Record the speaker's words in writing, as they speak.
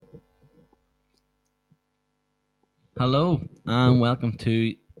Hello and welcome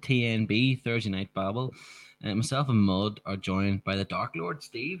to TNB Thursday Night Babble. Myself and Mud are joined by the Dark Lord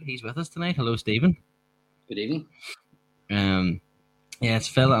Steve. He's with us tonight. Hello, Stephen. Good evening. Um, yeah, it's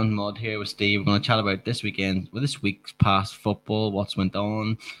Phil and Mud here with Steve. We're going to chat about this weekend, this week's past football, what's went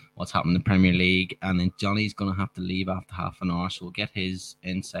on, what's happened in the Premier League, and then Johnny's going to have to leave after half an hour, so we'll get his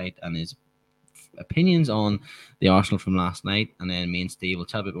insight and his opinions on the Arsenal from last night, and then me and Steve will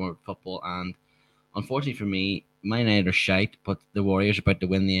chat a bit more about football. And unfortunately for me, my United are shite, but the Warriors are about to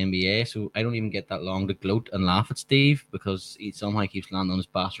win the NBA, so I don't even get that long to gloat and laugh at Steve because he somehow keeps landing on his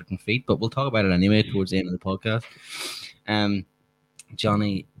bastard feet. But we'll talk about it anyway towards the end of the podcast.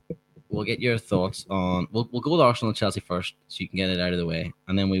 Johnny, we'll get your thoughts on. We'll go with Arsenal and Chelsea first, so you can get it out of the way,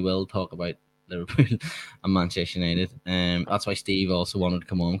 and then we will talk about Liverpool and Manchester United. That's why Steve also wanted to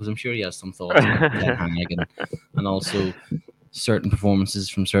come on because I'm sure he has some thoughts on Ten Hag and also certain performances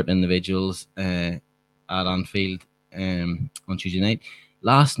from certain individuals at Anfield on Tuesday night.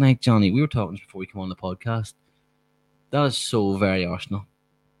 Last night, Johnny, we were talking before we come on the podcast. That was so very Arsenal.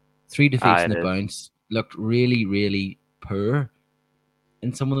 3 defeats in a bounce. Looked really, really poor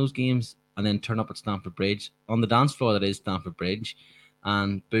in some of those games, and then turn up at Stamford Bridge on the dance floor that is Stamford Bridge,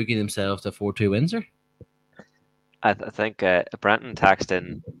 and boogie themselves to 4-2 Windsor. I think Brenton texted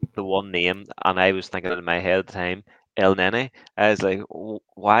in the one name, and I was thinking in my head at the time, El Nene. I was like,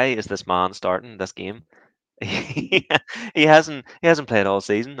 why is this man starting this game? he hasn't played all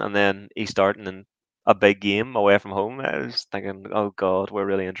season, and then he's starting in a big game away from home. I was thinking, oh God, we're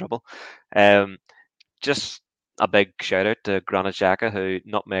really in trouble. Just a big shout out to Granit Xhaka, who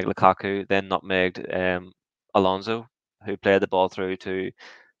nutmegged Lukaku, then nutmegged Alonso, who played the ball through to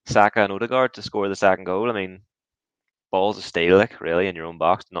Saka and Odegaard to score the second goal. I mean, balls of steel, like really, in your own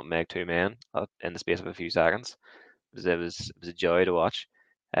box, not make two men in the space of a few seconds. It was a joy to watch.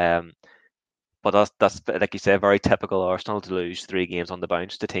 But that's like you said, very typical Arsenal to lose 3 games on the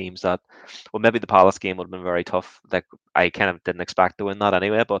bounce to teams that, well, maybe the Palace game would have been very tough. Like I kind of didn't expect to win that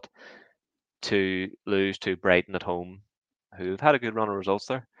anyway, but to lose to Brighton at home, who've had a good run of results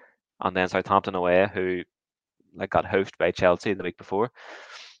there, and then Southampton away, who like got hoofed by Chelsea the week before.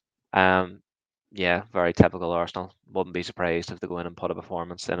 Yeah, very typical Arsenal. Wouldn't be surprised if they go in and put a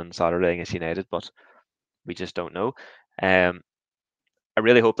performance in on Saturday against United, but we just don't know. I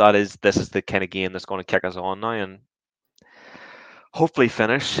really hope this is the kind of game that's going to kick us on now and hopefully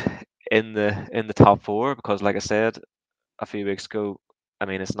finish in the top 4, because like I said a few weeks ago, I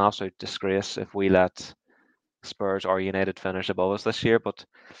mean, it's an absolute disgrace if we let Spurs or United finish above us this year. But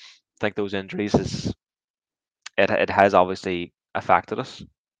I think those injuries it has obviously affected us.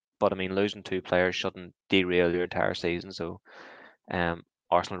 But I mean, losing 2 players shouldn't derail your entire season. So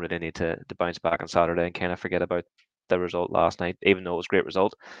Arsenal really need to bounce back on Saturday and kind of forget about the result last night, even though it was a great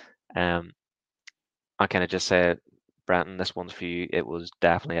result. I kind of just say, Brenton, this one's for you. It was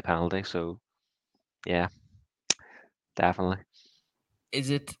definitely a penalty. So yeah, definitely. Is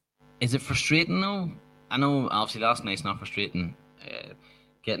it frustrating though? I know obviously last night's not frustrating,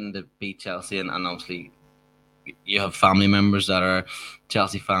 getting to beat Chelsea, and obviously you have family members that are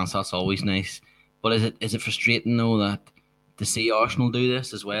Chelsea fans. So that's always nice. But is it frustrating though that to see Arsenal do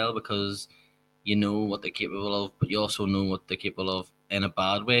this as well, because you know what they're capable of, but you also know what they're capable of in a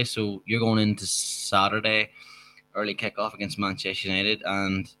bad way. So you're going into Saturday, early kickoff against Manchester United,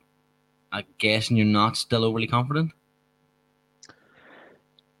 and I'm guessing you're not still overly confident.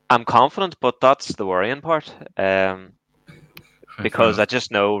 I'm confident, but that's the worrying part. Because I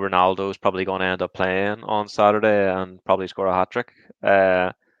just know Ronaldo's probably going to end up playing on Saturday and probably score a hat trick.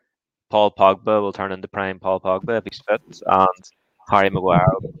 Paul Pogba will turn into prime Paul Pogba if he's fit, and Harry Maguire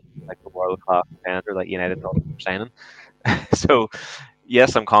will be like a world class defender that United thought they were signing. So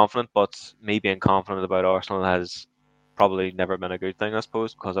yes, I'm confident, but me being confident about Arsenal has probably never been a good thing, I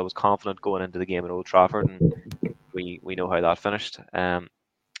suppose, because I was confident going into the game at Old Trafford, and we know how that finished.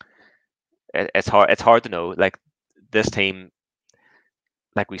 It's hard to know. Like this team,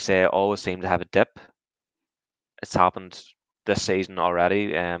 like we say, always seem to have a dip. It's happened this season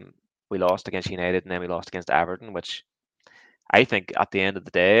already. We lost against United and then we lost against Everton, which I think at the end of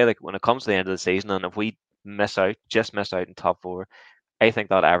the day, like when it comes to the end of the season, and if we just miss out in top 4, I think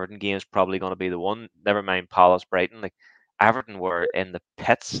that Everton game is probably going to be the one. Never mind Palace, Brighton. Like Everton were in the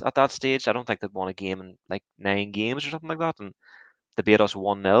pits at that stage. I don't think they'd won a game in like 9 games or something like that, and they beat us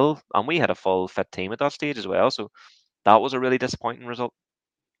 1-0, and we had a full fit team at that stage as well. So that was a really disappointing result.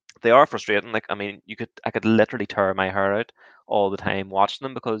 They are frustrating. Like I mean, I could literally tear my hair out all the time watching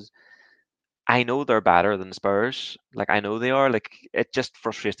them, because I know they're better than Spurs. Like I know they are. Like it just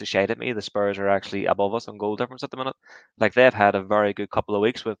frustrates the shit at me. The Spurs are actually above us on goal difference at the minute. Like they've had a very good couple of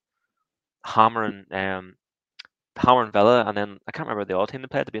weeks with hammering hammering Villa, and then I can't remember the other team they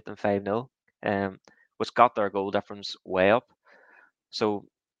played. They beat them 5-0, which got their goal difference way up. So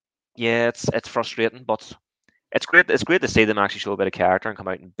yeah, it's frustrating, but it's great. It's great to see them actually show a bit of character and come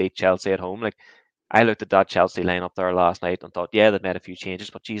out and beat Chelsea at home. Like I looked at that Chelsea lineup there last night and thought, yeah, they've made a few changes,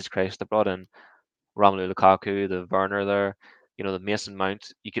 but Jesus Christ, they brought in Romelu Lukaku, the Werner there, the Mason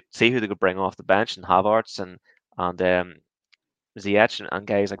Mount. You could see who they could bring off the bench, and Havertz and Ziyech and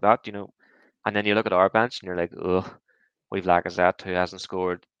guys like that. And then you look at our bench and you're like, ugh, we've Lacazette who hasn't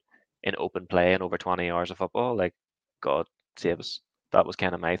scored in open play in over 20 hours of football. Like, God save us. That was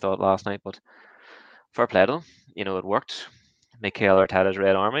kind of my thought last night, but fair play to them. It worked. Mikel Arteta's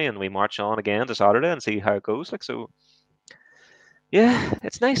Red Army, and we march on again to Saturday and see how it goes. Like so, yeah,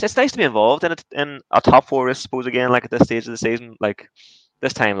 it's nice. It's nice to be involved in a top four race, I suppose. Again, like at this stage of the season, like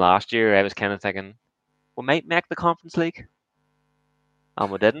this time last year, I was kind of thinking we might make the Conference League,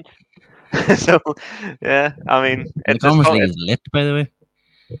 and we didn't. So, yeah, I mean, The Conference League is lit, by the way.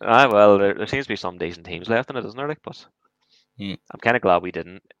 Well, there seems to be some decent teams left in it, isn't there? Like, but yeah, I'm kind of glad we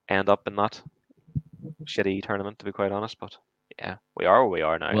didn't end up in that shitty tournament, to be quite honest. But yeah, we are where we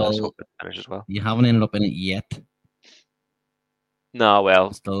are now. Let's hope it finishes well. You haven't ended up in it yet. No,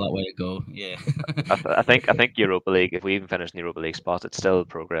 well, still that way to go. Yeah, I think Europa League. If we even finish in the Europa League spot, it's still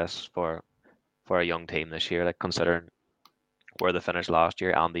progress for a young team this year. Like considering where they finished last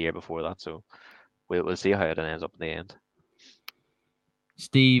year and the year before that, so we'll see how it ends up in the end.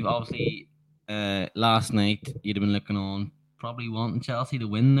 Steve, obviously, last night you'd have been looking on, probably wanting Chelsea to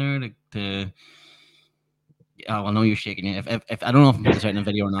win there. I know you're shaking it. If I don't know if I'm putting this out in a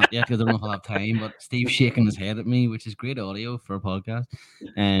video or not yet, because I don't know if I'll have time. But Steve's shaking his head at me, which is great audio for a podcast.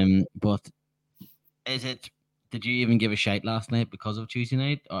 But did you even give a shite last night because of Tuesday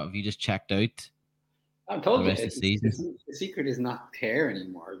night, or have you just checked out? I told you, the secret is not care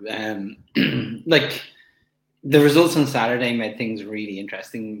anymore. Like the results on Saturday made things really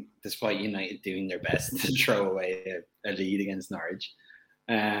interesting, despite United doing their best to throw away a lead against Norwich.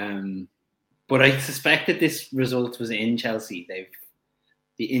 But I suspect that this result was in Chelsea.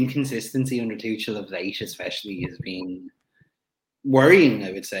 The inconsistency under Tuchel of late, especially, has been worrying,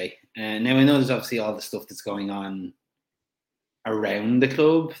 I would say. Now I know there's obviously all the stuff that's going on around the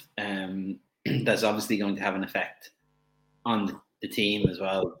club. That's obviously going to have an effect on the team as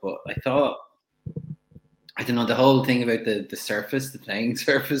well. But I thought, I don't know, the whole thing about the surface, the playing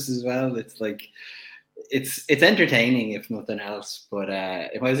surface as well. It's like it's entertaining if nothing else. But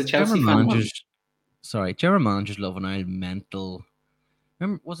if I was a Chelsea fan, general managers love an old mental.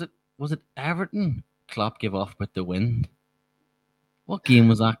 Remember, was it Everton? Klopp gave off with the wind. What game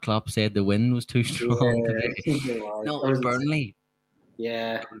was that? Klopp said the wind was too strong today. No, it was Burnley.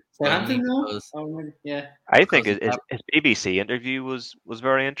 Yeah, yeah. I think his BBC interview was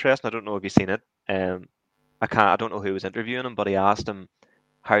very interesting. I don't know if you've seen it. I don't know who was interviewing him, but he asked him,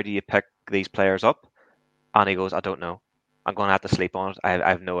 "How do you pick these players up?" And he goes, "I don't know. I'm going to have to sleep on it. I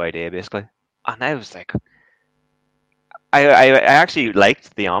have no idea, basically." And I was like, I actually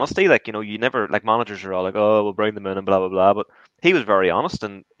liked the honesty. Like, you never, like, managers are all like, "Oh, we'll bring them in and blah blah blah," but he was very honest,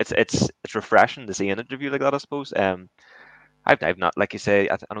 and it's refreshing to see an interview like that, I suppose. I've not, like you say,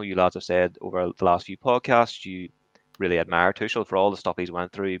 I know you lads have said over the last few podcasts, you really admire Tuchel for all the stuff he's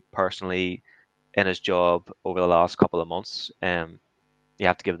went through personally in his job over the last couple of months. You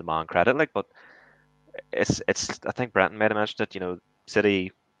have to give the man credit, like, but it's I think Brenton might have mentioned it.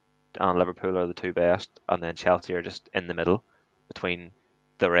 City and Liverpool are the two best, and then Chelsea are just in the middle between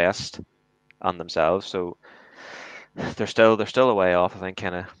the rest and themselves. So they're still a way off, I think,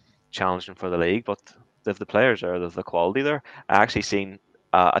 kind of challenging for the league, but if the players are, there's the quality there. I actually seen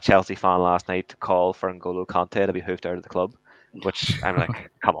a Chelsea fan last night call for N'Golo Kante to be hoofed out of the club, which I'm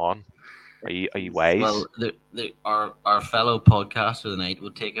like, come on, are you wise? Well, our fellow podcaster of the night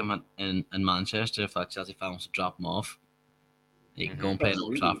would take him in Manchester if that Chelsea fan was to drop him off. He can go and play in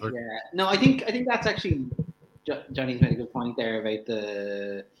Old Trafford. Yeah, no, I think that's actually Johnny's made a good point there about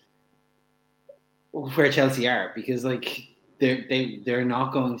where Chelsea are, because like they're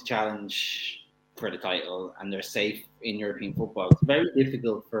not going to challenge for the title, and they're safe in European football. It's very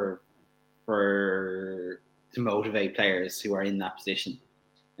difficult to motivate players who are in that position.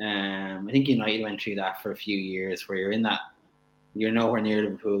 I think United went through that for a few years, where you're nowhere near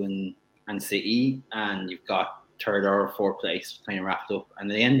Liverpool and City, and you've got third or fourth place kind of wrapped up,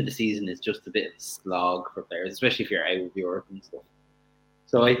 and the end of the season is just a bit of a slog for players, especially if you're out of Europe and stuff.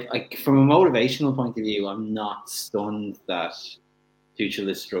 So I from a motivational point of view, I'm not stunned that Tuchel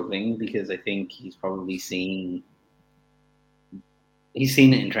is struggling, because I think he's probably seen it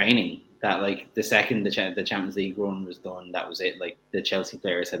in training that, like, the second the Champions League run was done, that was it. Like, the Chelsea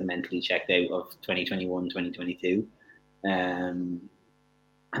players had mentally checked out of 2021, 2022. And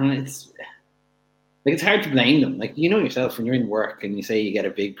it's like it's hard to blame them. Like, you know yourself, when you're in work and you say you get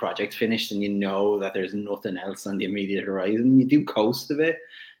a big project finished and you know that there's nothing else on the immediate horizon, you do coast a bit.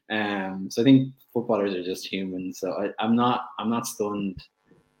 So I think footballers are just human. So I'm not stunned.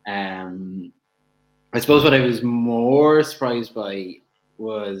 I suppose what I was more surprised by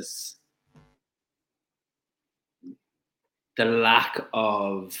was the lack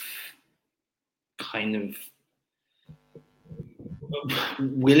of kind of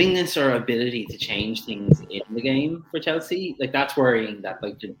willingness or ability to change things in the game for Chelsea. Like, that's worrying, that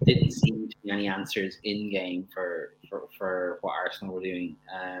like there didn't seem to be any answers in game for what Arsenal were doing.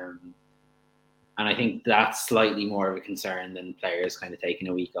 And I think that's slightly more of a concern than players kind of taking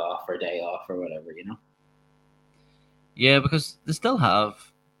a week off or a day off or whatever, you know? Yeah, because they still have,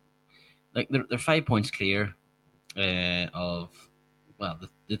 like, they're 5 points clear of, well,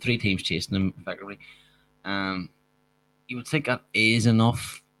 the three teams chasing them effectively. You would think that is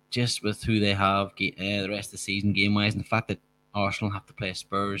enough, just with who they have the rest of the season game wise, and the fact that Arsenal have to play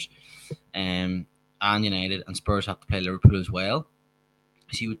Spurs and United, and Spurs have to play Liverpool as well.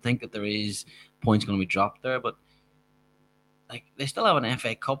 So you would think that there is points going to be dropped there, but like, they still have an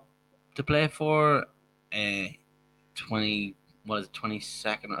FA Cup to play for. 22nd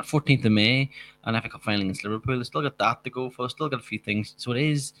or 14th of May, an FA Cup final against Liverpool. They still got that to go for. Still got a few things. So it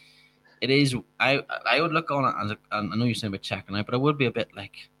is. I would look on it as I know you're saying about checking out, but I would be a bit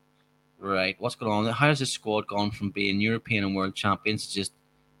like, right, what's going on? How has this squad gone from being European and world champions to just,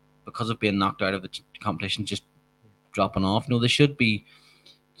 because of being knocked out of the competition, just dropping off? No, they should be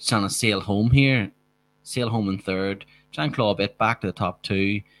trying to sail home here, sail home in third, try and claw a bit back to the top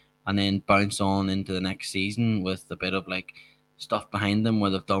two, and then bounce on into the next season with a bit of like stuff behind them where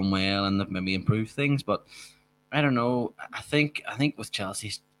they've done well and they've maybe improved things. But I don't know. I think with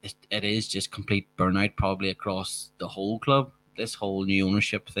Chelsea, it is just complete burnout probably across the whole club. This whole new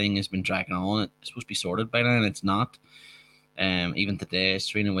ownership thing has been dragging on. It's supposed to be sorted by now, and it's not. Even today,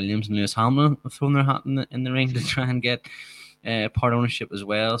 Serena Williams and Lewis Hamilton have thrown their hat in the ring to try and get part ownership as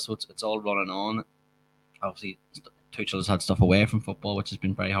well. So it's all running on. Obviously, Tuchel has had stuff away from football, which has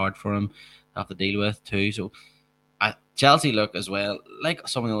been very hard for him to have to deal with too. So Chelsea look as well like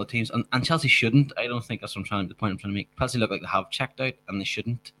some of the other teams, and Chelsea shouldn't. I don't think that's what the point I'm trying to make. Chelsea look like they have checked out, and they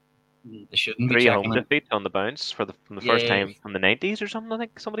shouldn't. They shouldn't be Three checking home out. defeats on the bounce from the first time from the 90s or something. I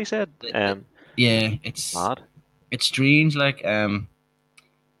think somebody said. Yeah, it's mad. It's strange. Like, the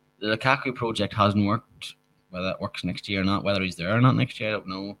Lukaku project hasn't worked. Whether it works next year or not, whether he's there or not next year, I don't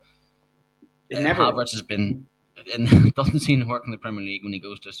know. Havertz has been. It doesn't seem to work in the Premier League when he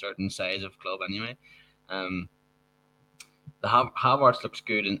goes to a certain size of club anyway. The Havertz looks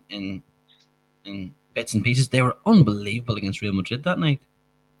good in bits and pieces. They were unbelievable against Real Madrid that night.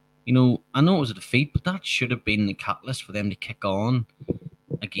 You know, I know it was a defeat, but that should have been the catalyst for them to kick on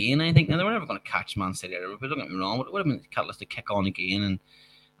again. I think now they were never going to catch Man City or Liverpool. Don't get me wrong, but it would have been the catalyst to kick on again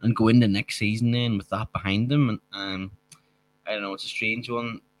and go into next season then with that behind them. And I don't know, it's a strange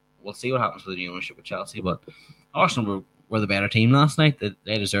one. We'll see what happens with the new ownership with Chelsea, but Arsenal were the better team last night.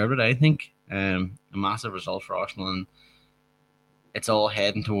 They deserved it, I think. A massive result for Arsenal, and it's all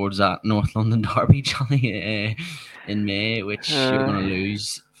heading towards that North London derby, Johnny, in May, which you're going to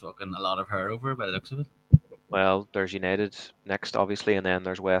lose fucking a lot of hair over by the looks of it. Well, there's United next, obviously, and then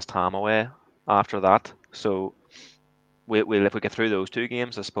there's West Ham away after that. So we'll if we get through those two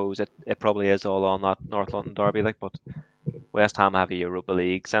games, I suppose it probably is all on that North London derby. Like, but West Ham have a Europa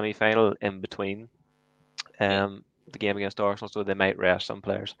League semi-final in between the game against Arsenal, so they might rest some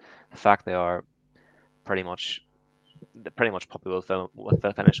players. The fact they are pretty much probably will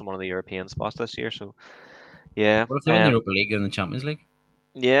finish in one of the European spots this year. So yeah. What if they win the Europa League and the Champions League?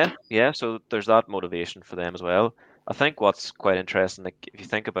 Yeah. So there's that motivation for them as well. I think what's quite interesting, like if you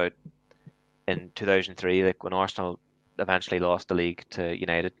think about in 2003, like when Arsenal eventually lost the league to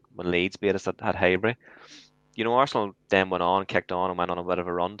United, when Leeds beat us at Highbury, you know, Arsenal then went on, kicked on, and went on a bit of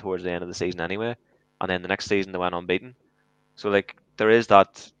a run towards the end of the season anyway. And then the next season they went unbeaten. So like there is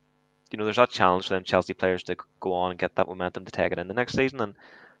that, you know, there's that challenge for them Chelsea players to go on and get that momentum to take it in the next season. And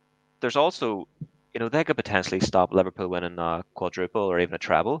there's also, you know, they could potentially stop Liverpool winning a quadruple or even a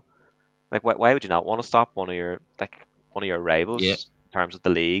treble. Like, why would you not want to stop one of your rivals in terms of the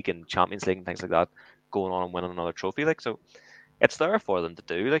league and Champions League and things like that, going on and winning another trophy? Like, so it's there for them to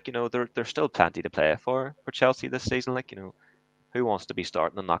do. Like, you know, there's still plenty to play for Chelsea this season. Like, you know, who wants to be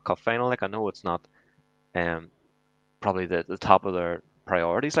starting in that cup final? Like, I know it's not probably the top of their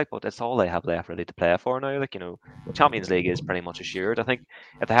priorities, like, but it's all they have left really to play for now. Like, you know, Champions League is pretty much assured. I think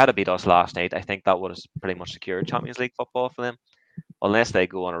if they had beat us last night, I think that would have pretty much secured Champions League football for them, unless they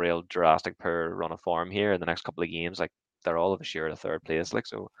go on a real drastic poor run of form here in the next couple of games. Like, they're all of a share of third place. Like,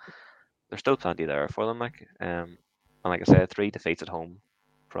 so there's still plenty there for them. Like, and like I said, 3 defeats at home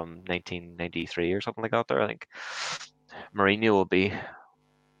from 1993 or something like that. There, I think Mourinho will be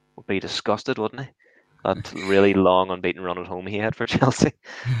disgusted, wouldn't he? That really long unbeaten run at home he had for Chelsea.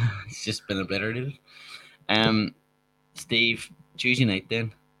 It's just been obliterated. Steve, Tuesday night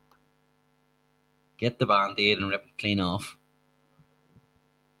then. Get the band-aid and rip it clean off.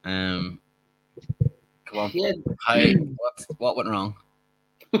 Come on. Yeah. What went wrong?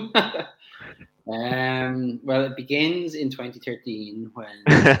 Well, it begins in 2013 when.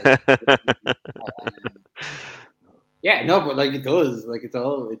 Yeah, no, but like it does, like it's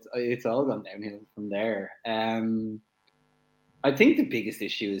all gone downhill from there. I think the biggest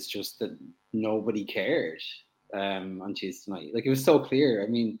issue is just that nobody cared on Tuesday night. Like it was so clear. I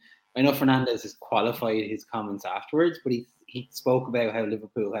mean, I know Fernandez has qualified his comments afterwards, but he spoke about how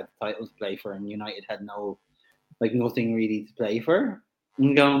Liverpool had the title to play for and United had nothing really to play for.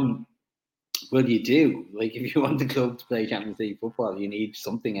 And going, well, you do. Like if you want the club to play Champions League football, you need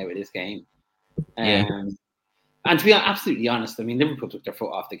something out of this game. Yeah. And to be absolutely honest, I mean, Liverpool took their foot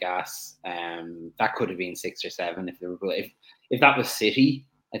off the gas. That could have been 6 or 7 if Liverpool, if that was City,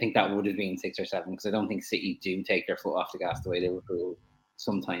 I think that would have been 6 or 7 because I don't think City do take their foot off the gas the way Liverpool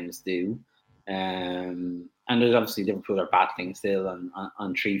sometimes do. And there's obviously Liverpool are battling still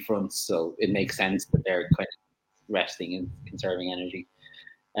on 3 fronts, so it makes sense that they're kind of resting and conserving energy.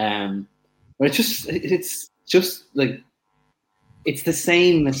 But it's just like. It's the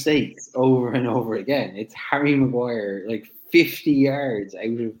same mistakes over and over again. It's Harry Maguire, like 50 yards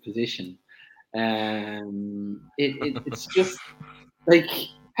out of position. It's just like,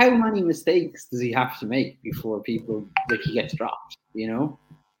 how many mistakes does he have to make before he gets dropped? You know,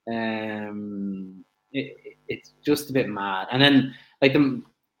 it's just a bit mad. And then like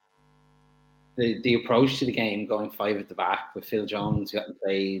the approach to the game, going 5 at the back with Phil Jones, who hadn't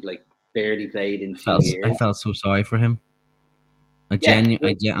played, like barely played in 2 years. I felt so sorry for him. I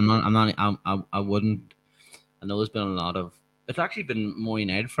wouldn't. I know there's been a lot of. It's actually been more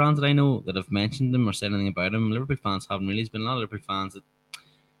United fans that I know that have mentioned him or said anything about him. Liverpool fans haven't really. There's been a lot of Liverpool fans that,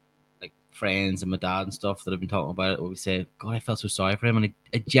 like friends and my dad and stuff, that have been talking about it. Where we say, "God, I felt so sorry for him," and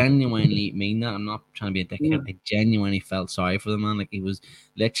I genuinely mean that. I'm not trying to be a dickhead. I genuinely felt sorry for the man. Like he was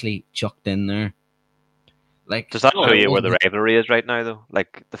literally chucked in there. Like, does that show you where the rivalry is right now, though?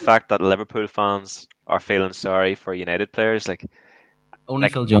 Like the fact that Liverpool fans are feeling sorry for United players, like. Only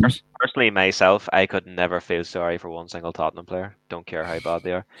Phil Jones. Personally, myself, I could never feel sorry for one single Tottenham player. Don't care how bad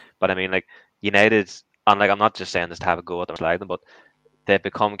they are. But I mean, like United, and like I'm not just saying this to have a go at them, slag them, but they've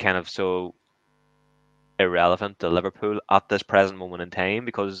become kind of so irrelevant to Liverpool at this present moment in time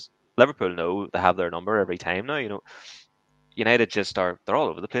because Liverpool know they have their number every time now. You know, United they're all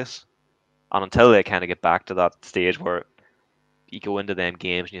over the place, and until they kind of get back to that stage where you go into them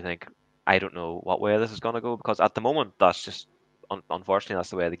games and you think, I don't know what way this is going to go, because at the moment that's just. Unfortunately, that's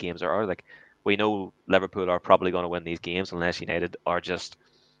the way the games are. Like we know Liverpool are probably going to win these games unless United are just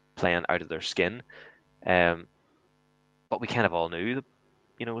playing out of their skin. But we kind of all knew that,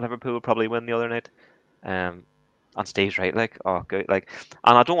 Liverpool would probably win the other night. And Steve's right, like, oh, good, like,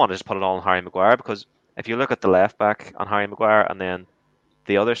 and I don't want to just put it all on Harry Maguire because if you look at the left back on Harry Maguire and then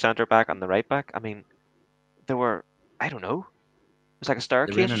the other centre back and the right back, I mean, they were, I don't know, it was like a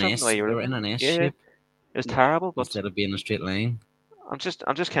staircase or something. They were in an S shape. It was terrible, but instead of being a straight line. I'm just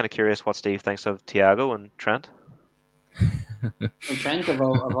kind of curious what Steve thinks of Thiago and Trent. And Trent, I've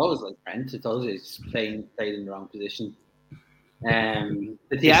always liked Trent. It's always played in the wrong position. The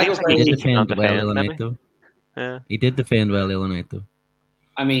Thiago he did defend well the other night, though. Yeah, he did defend well the other night, though.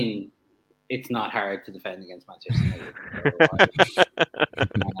 I mean, it's not hard to defend against Manchester United.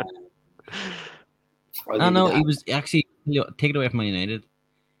 I know he was actually taken away from Man United.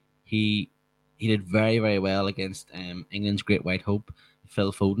 He did very, very well against England's great white hope,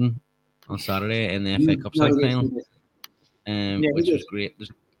 Phil Foden, on Saturday in the FA Cup semi-final, which was great.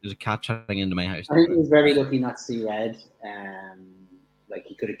 There's a cat running into my house. I think he was very lucky not to see red. Like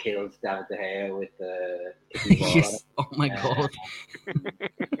he could have killed David De Gea with the ball. Yes. Oh my god!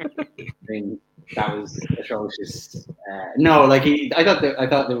 I mean, that was atrocious. No, like I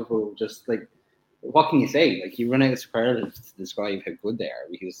thought Liverpool just like. What can you say? Like you run out of superlatives to describe how good they are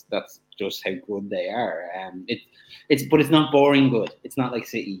because that's just how good they are. But it's not boring good. It's not like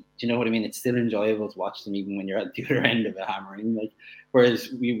City. Do you know what I mean? It's still enjoyable to watch them even when you're at the other end of a hammering. Like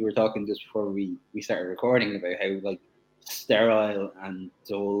whereas we were talking just before we started recording about how like sterile and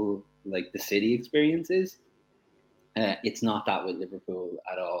dull like the City experience is. It's not that with Liverpool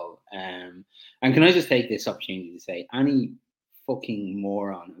at all. And can I just take this opportunity to say any fucking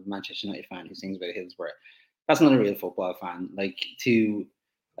moron of Manchester United fan who sings about Hillsborough That's not a real football fan. I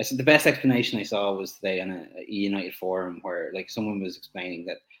said the best explanation I saw was today on a United forum where like someone was explaining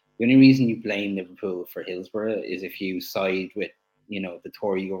that the only reason you blame Liverpool for Hillsborough is if you side with the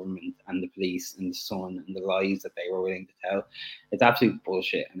Tory government and the police and the Sun and the lies that they were willing to tell. It's absolute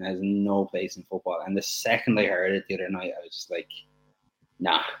bullshit and has no place in football. And the second I heard it the other night, I was just like,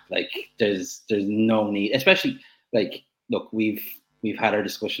 nah, like there's no need, especially like look, we've had our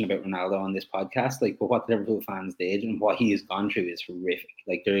discussion about Ronaldo on this podcast, like, but what Liverpool fans did and what he has gone through is horrific.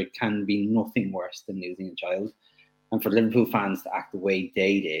 Like there can be nothing worse than losing a child, and for Liverpool fans to act the way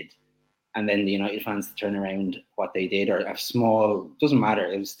they did, and then the United fans to turn around what they did, or a small, doesn't matter,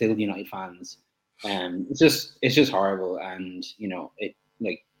 it was still United fans. It's just horrible, and it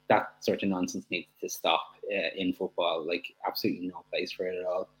like that sort of nonsense needs to stop in football. Like absolutely no place for it at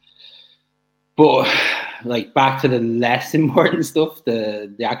all. But like back to the less important stuff,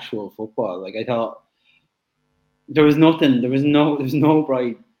 the actual football. Like I thought there's no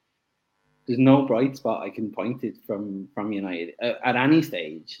bright spot I can point it from United at any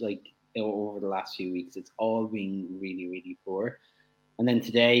stage. Like over the last few weeks, it's all been really, really poor. And then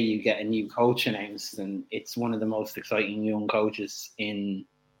today you get a new coach announced, and it's one of the most exciting young coaches in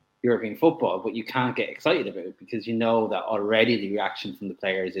European football. But you can't get excited about it because you know that already the reaction from the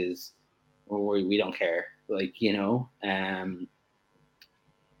players is, "Oh, we don't care." Like but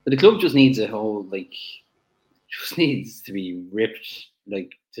the club just needs just needs to be ripped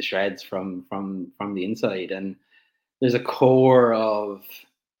like to shreds from the inside. And there's a core of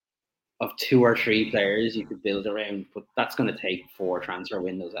 2 or 3 players you could build around, but that's going to take 4 transfer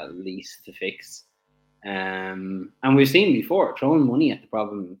windows at least to fix. And we've seen before, throwing money at the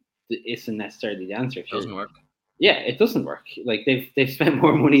problem isn't necessarily the answer. It doesn't work. Yeah, it doesn't work. Like they've spent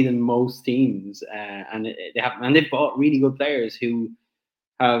more money than most teams, and they've bought really good players who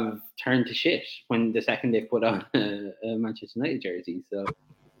have turned to shit when the second they've put on a Manchester United jersey. So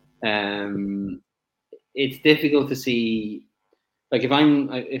it's difficult to see. Like if I'm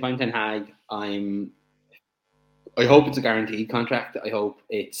Ten Hag, I hope it's a guaranteed contract. I hope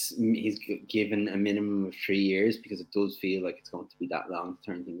he's given a minimum of 3 years because it does feel like it's going to be that long to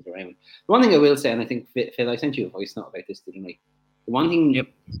turn things around. The one thing I will say, and I think Phil, I sent you a voice note about this, didn't I? The one thing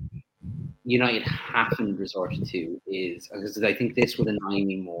United haven't resorted to is, because I think this would annoy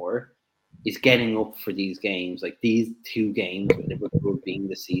me more, is getting up for these games, like these 2 games with Liverpool being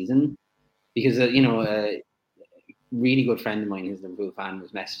the season, because a really good friend of mine who's a Liverpool fan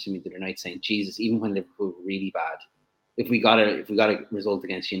was messaging me the other night saying, Jesus, even when Liverpool were really bad, if we got a result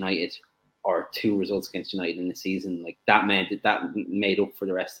against United or 2 results against United in the season, like that made up for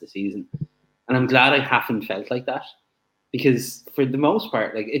the rest of the season. And I'm glad I haven't felt like that, because for the most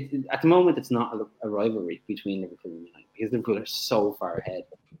part, like at the moment, it's not a rivalry between Liverpool and United because Liverpool are so far ahead.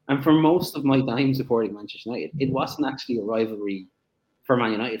 And for most of my time supporting Manchester United, it wasn't actually a rivalry for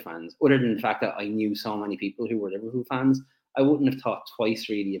Man United fans, other than the fact that I knew so many people who were Liverpool fans. I wouldn't have thought twice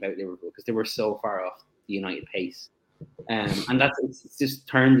really about Liverpool because they were so far off the United pace. And it's just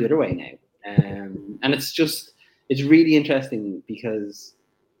turned the other way now. And it's really interesting because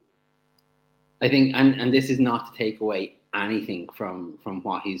I think, and this is not to take away anything from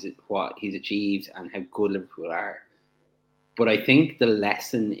what he's achieved and how good Liverpool are, but I think the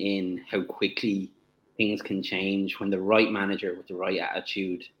lesson in how quickly things can change when the right manager with the right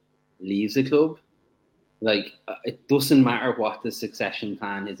attitude leaves the club. Like it doesn't matter what the succession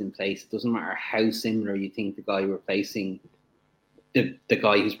plan is in place. It doesn't matter how similar you think the guy replacing the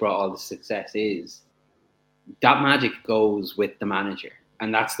guy who's brought all the success is. That magic goes with the manager,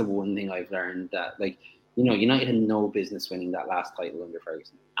 and that's the one thing I've learned, that United had no business winning that last title under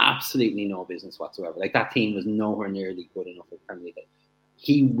Ferguson. Absolutely no business whatsoever. Like that team was nowhere nearly good enough for the Premier League.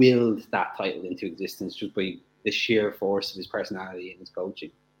 He willed that title into existence just by the sheer force of his personality and his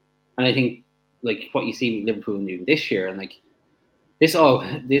coaching. And I think like what you see with Liverpool doing this year, and like this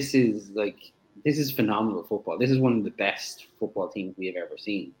is phenomenal football. This is one of the best football teams we have ever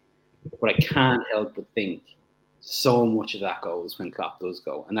seen. But I can't help but think so much of that goes when Klopp does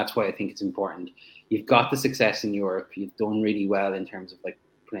go. And that's why I think it's important. You've got the success in Europe. You've done really well in terms of like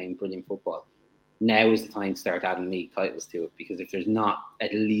playing brilliant football. Now is the time to start adding league titles to it, because if there's not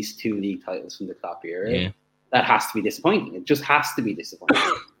at least 2 league titles from the Klopp era, that has to be disappointing. It just has to be disappointing.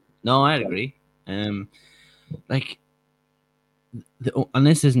 No, I'd agree. Like, and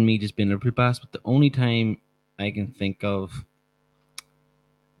this isn't me just being a Liverpool bass, but the only time I can think of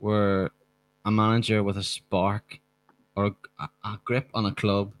where a manager with a spark or a grip on a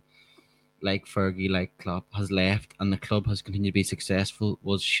club like Fergie, like Klopp, has left and the club has continued to be successful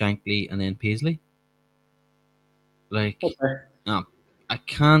was Shankly and then Paisley. Like, I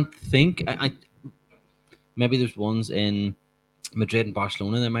can't think. Maybe there's ones in Madrid and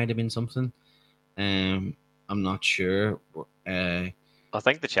Barcelona. There might have been something. I'm not sure. I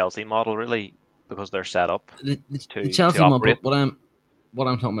think the Chelsea model really, because they're set up The to Chelsea mob, operate. but what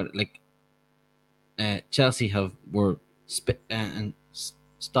I'm talking about, like Chelsea were and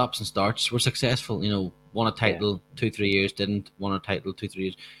stops and starts were successful. Won a title 2-3 years, didn't won a title 2-3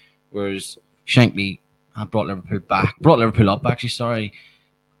 years. Whereas Shankly had brought Liverpool up. Actually, sorry,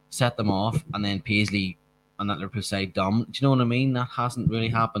 set them off, and then Paisley on that Liverpool side dumb. Do you know what I mean? That hasn't really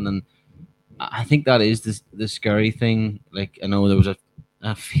happened, and I think that is the scary thing. Like, I know there was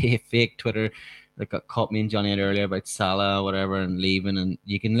a fake Twitter that caught me and Johnny out earlier about Salah or whatever and leaving, and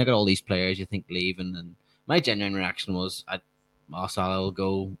you can look at all these players you think leaving, and my genuine reaction was, Salah will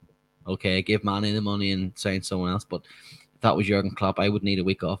go. Okay, give Mane the money and sign someone else. But if that was Jurgen Klopp, I would need a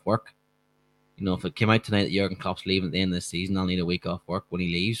week off work. If it came out tonight that Jurgen Klopp's leaving at the end of the season, I'll need a week off work when he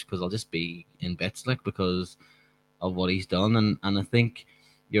leaves, because I'll just be in bits, like, because of what he's done. And I think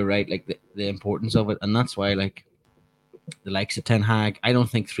you're right, like the importance of it, and that's why, like, the likes of Ten Hag, I don't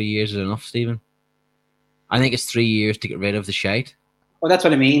think 3 years is enough, Stephen. I think it's 3 years to get rid of the shite. Well, that's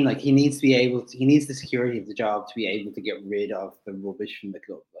what I mean. Like, he needs the security of the job to be able to get rid of the rubbish from the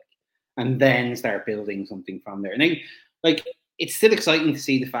club, like, and then start building something from there. And then, like, it's still exciting to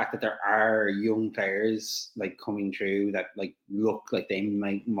see the fact that there are young players like coming through that like look like they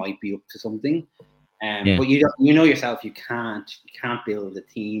might be up to something. But you know yourself, you can't build a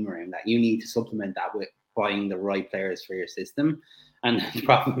team around that. You need to supplement that with buying the right players for your system. And the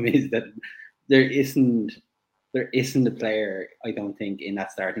problem is that there isn't a player, I don't think, in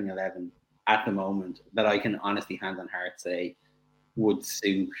that starting 11 at the moment that I can honestly, hand on heart, say would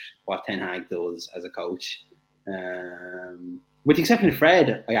suit what Ten Hag does as a coach. With the exception of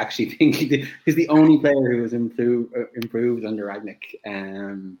Fred, I actually think he's the only player who has improved under Ragnick.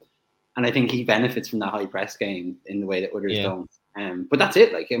 And I think he benefits from that high press game in the way that others don't. But that's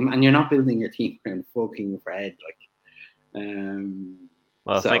it, like, and you're not building your team around fucking Fred, like.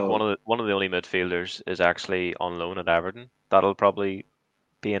 Well, I think one of the only midfielders is actually on loan at Everton. That'll probably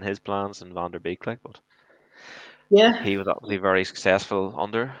be in his plans, and Van der Beek, like, but he was obviously very successful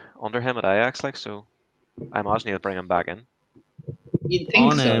under him at Ajax, like, so I imagine he'll bring him back in. You'd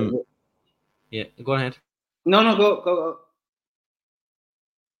think so. Yeah, go ahead. No, go.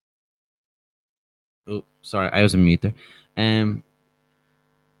 Oh, sorry, I was on mute there.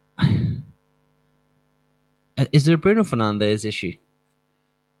 Is there a Bruno Fernandes issue?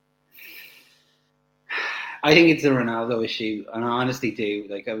 I think it's a Ronaldo issue, and I honestly do.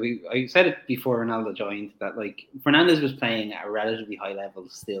 Like, I said it before Ronaldo joined, that like Fernandes was playing at a relatively high level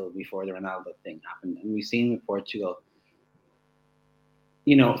still before the Ronaldo thing happened, and we've seen with Portugal,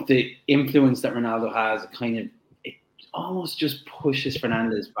 the influence that Ronaldo has, it almost just pushes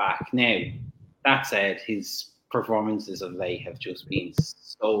Fernandes back. Now, that said, his performances of late have just been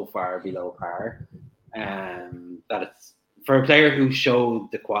so far below par, that it's for a player who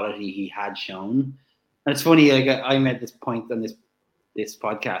showed the quality he had shown. And it's funny, like, I made this point on this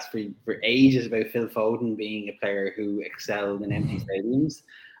podcast for ages about Phil Foden being a player who excelled in empty stadiums,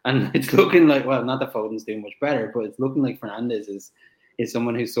 and it's looking like, well, not that Foden's doing much better, but it's looking like Fernandes is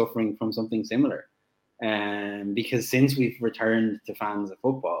someone who's suffering from something similar. Because since we've returned to fans of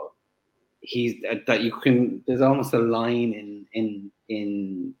football, there's almost a line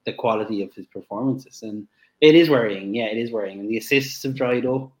in the quality of his performances, and it is worrying. Yeah, it is worrying, and the assists have dried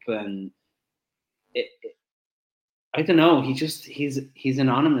up, and I don't know. He's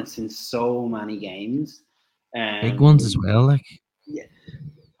anonymous in so many games. Big ones as well, like. Yeah,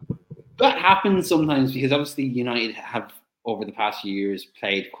 that happens sometimes because obviously United have over the past few years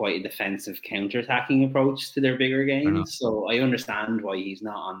played quite a defensive counter-attacking approach to their bigger games. So I understand why he's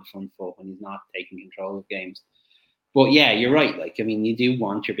not on the front foot when he's not taking control of games. But yeah, you're right. Like, I mean, you do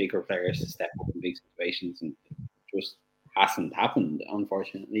want your bigger players to step up in big situations, and it just hasn't happened,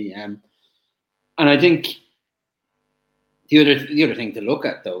 unfortunately. And I think the other thing to look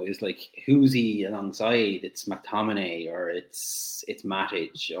at, though, is like, who's he alongside? It's McTominay, or it's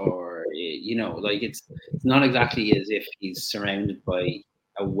Matic, or like, it's not exactly as if he's surrounded by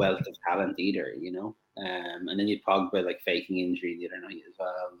a wealth of talent either, And then you'd Pogba like faking injury the other night as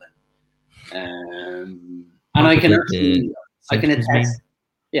well, and I can attest.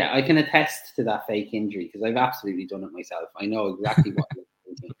 Yeah, I can attest to that fake injury because I've absolutely done it myself. I know exactly what you're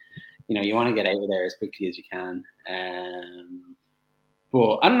thinking. You want to get out of there as quickly as you can.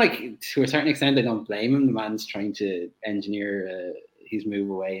 But I'm like, to a certain extent, I don't blame him. The man's trying to engineer his move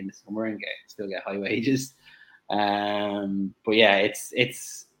away in the summer and still get high wages. But yeah,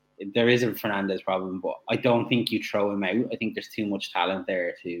 there is a Fernandes problem, but I don't think you throw him out. I think there's too much talent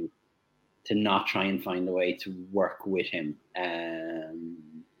there to to not try and find a way to work with him.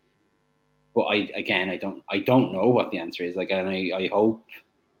 But I don't know what the answer is. Like, and I hope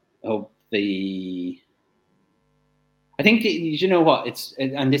I think you know what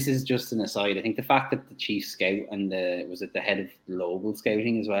and this is just an aside. I think the fact that the chief scout and the head of global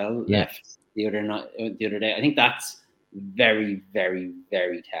scouting as well left the other day. I think that's very, very,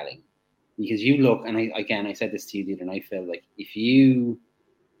 very telling, because you look, and I said this to you the other night, Phil. Like, if you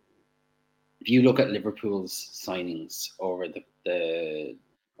look at Liverpool's signings over under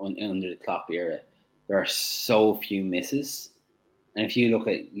the Klopp era, there are so few misses. And if you look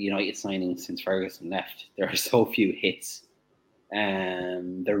at United signings since Ferguson left, there are so few hits.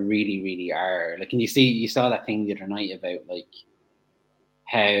 There really, really are. Like, and you saw that thing the other night about like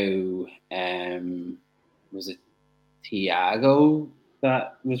how was it Thiago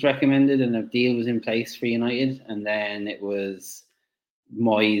that was recommended and a deal was in place for United, and then it was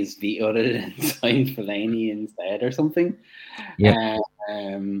Moyes vetoed it and signed Fellaini instead or something. Yeah.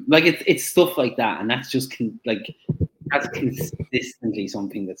 Like it's stuff like that, and that's just that's consistently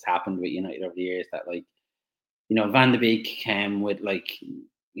something that's happened with United over the years. That, like, Van de Beek came with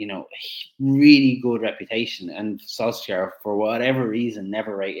really good reputation, and Solskjaer, for whatever reason,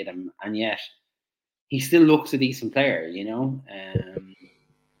 never rated him, and yet he still looks a decent player.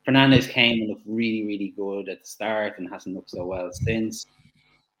 Fernandes came and looked really, really good at the start and hasn't looked so well since.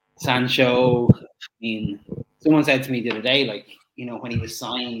 Sancho, I mean, someone said to me the other day, like, when he was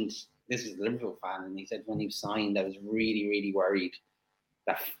signed, this is a Liverpool fan, and he said when he was signed, I was really, really worried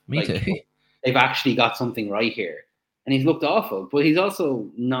that Me too. they've actually got something right here. And he's looked awful, but he's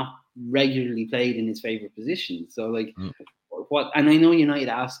also not regularly played in his favourite position. So, like, and I know United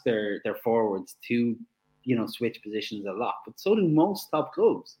ask their forwards to, switch positions a lot, but so do most top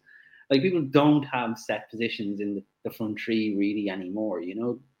clubs. Like, people don't have set positions in the front three really anymore,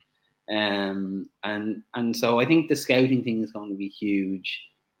 And so I think the scouting thing is going to be huge.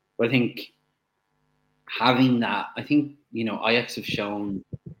 But I think having that, Ajax have shown,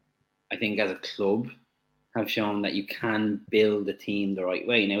 I think as a club, have shown that you can build a team the right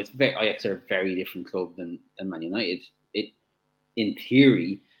way. Now, Ajax are a very different club than Man United, in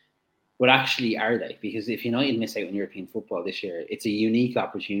theory, but actually are they? Because if United miss out on European football this year, it's a unique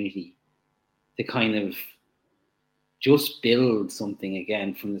opportunity to kind of just build something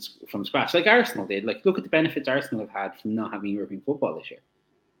again from scratch, like Arsenal did. Like, look at the benefits Arsenal have had from not having European football this year.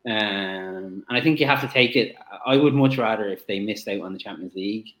 And I think you have to take it. I would much rather, if they missed out on the Champions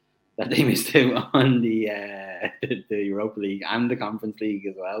League, that they missed out on the Europa League and the Conference League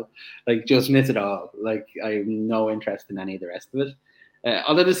as well. Like, just miss it all. Like, I have no interest in any of the rest of it.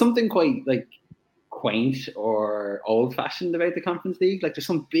 Although there's something quite like quaint or old-fashioned about the Conference League. Like, there's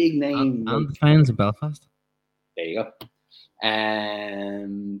some big name. And the fans in Belfast. There you go.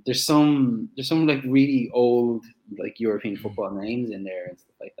 There's some like really old like European football names in there and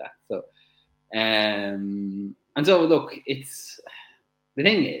stuff like that. So, and so look, it's the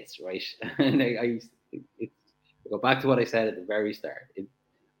thing is, right. And I go back to what I said at the very start.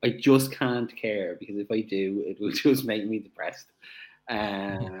 I just can't care, because if I do, it will just make me depressed.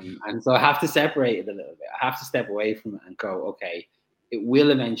 And so I have to separate it a little bit. I have to step away from it and go, okay, it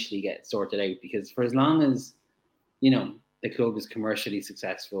will eventually get sorted out, because for as long as the club is commercially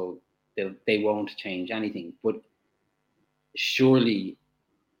successful, they won't change anything. But surely,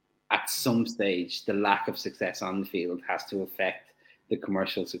 at some stage, the lack of success on the field has to affect the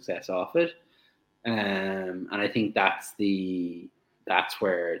commercial success of it. And I think that's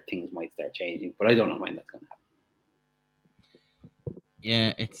where things might start changing. But I don't know when that's going to happen.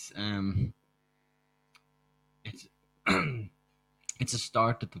 Yeah, it's a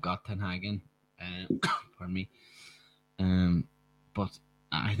start that they've got Ten Hag in. Pardon me. But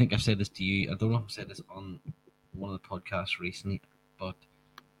I think I've said this to you. I don't know if I've said this on one of the podcasts recently, but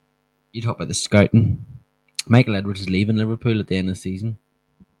you talk about the scouting. Michael Edwards is leaving Liverpool at the end of the season.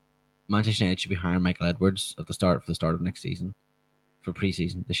 Manchester United should be hiring Michael Edwards for the start of next season, for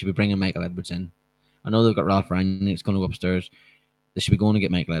pre-season. They should be bringing Michael Edwards in. I know they've got Ralph Rangnick's going to go upstairs. They should be going to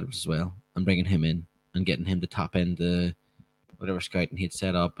get Michael Edwards as well and bringing him in and getting him to top end the whatever scouting he'd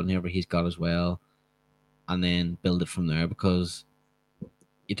set up and whatever he's got as well, and then build it from there. Because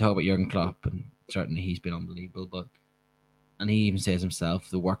you talk about Jurgen Klopp, and certainly he's been unbelievable, and he even says himself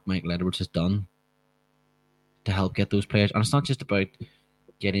the work Michael Edwards has done to help get those players. And it's not just about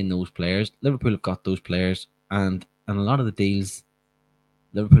getting those players. Liverpool have got those players, and a lot of the deals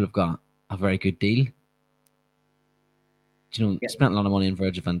Liverpool have got a very good deal. Spent a lot of money on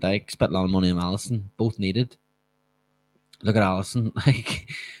Virgil van Dijk, spent a lot of money on Alisson, both needed. Look at Alisson. Like,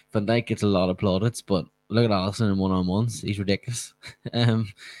 Van Dijk gets a lot of plaudits, but look at Alisson in one-on-ones. He's ridiculous. And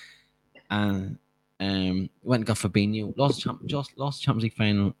and went and got Fabinho. Just lost Champions League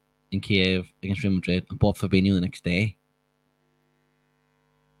final in Kiev against Real Madrid, and bought Fabinho the next day.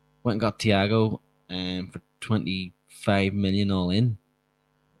 Went and got Thiago for 25 million all in.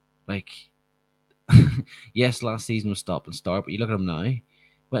 Like, yes, last season was stop and start, but you look at him now. Went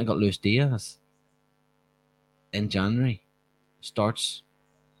and got Luis Diaz in January. Starts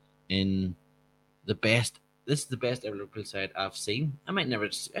in the best. This is the best ever Liverpool side I've seen. I might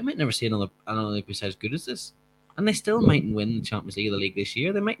never see another Liverpool side as good as this, and they still mightn't win the Champions League or the league this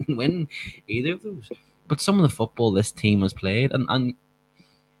year. They mightn't win either of those. But some of the football this team has played, and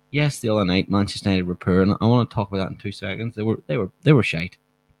yes, the other night Manchester United were poor, and I want to talk about that in 2 seconds. They were shite.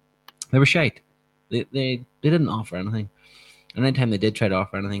 They were shite. They didn't offer anything, and anytime they did try to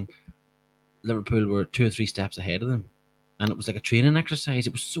offer anything, Liverpool were 2 or 3 steps ahead of them, and it was like a training exercise.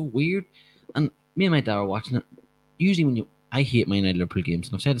 It was so weird, and me and my dad were watching it. Usually, I hate my United Liverpool games,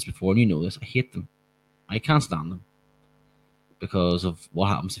 and I've said this before, and you know this. I hate them. I can't stand them because of what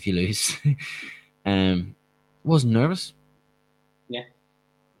happens if you lose. Wasn't nervous. Yeah.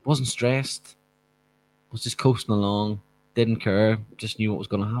 Wasn't stressed. Was just coasting along. Didn't care. Just knew what was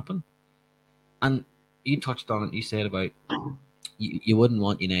going to happen. And you touched on it. You said about you wouldn't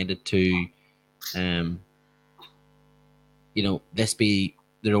want United to, this be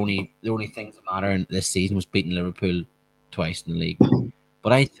the only things that matter in this season was beating Liverpool twice in the league.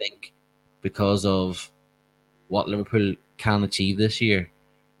 But I think because of what Liverpool can achieve this year,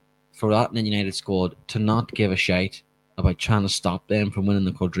 for that in the United squad to not give a shite about trying to stop them from winning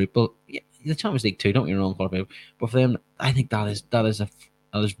the quadruple, the Champions League too, don't get me wrong, but for them, I think that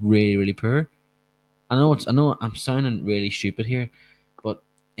is really, really poor. I know I'm sounding really stupid here, but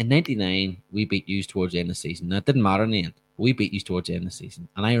in '99 we beat you towards the end of the season. Now, it didn't matter in the end. We beat you towards the end of the season,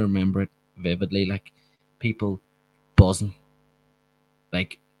 and I remember it vividly. Like, people buzzing.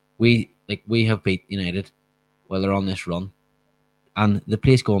 Like we have beat United while they're on this run, and the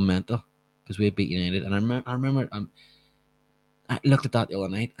place going mental because we beat United. And I remember I looked at that the other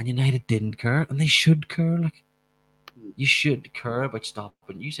night, and United didn't care, and they should care. Like, you should care about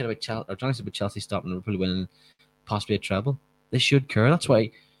stopping. You said about Chelsea, or Johnny said about Chelsea stopping Liverpool winning possibly a treble. They should care. That's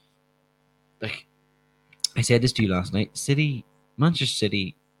why, like, I said this to you last night. Manchester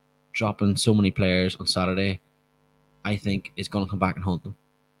City dropping so many players on Saturday, I think is going to come back and haunt them.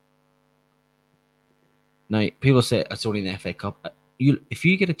 Now, people say it's only the FA Cup. If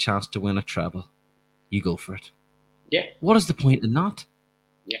you get a chance to win a treble, you go for it. Yeah. What is the point in that?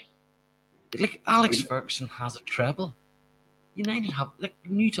 Yeah. Like, Alex Ferguson has a treble. United have, like,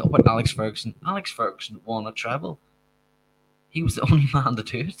 when you talk about Alex Ferguson won a treble. He was the only man to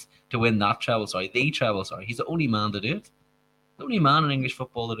do it, to win that treble. The treble. He's the only man to do it. The only man in English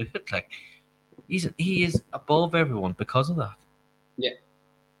football to do it. Like, he is above everyone because of that. Yeah.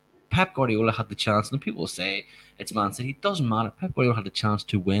 Pep Guardiola had the chance, and people say it's Man City. It doesn't matter. Pep Guardiola had the chance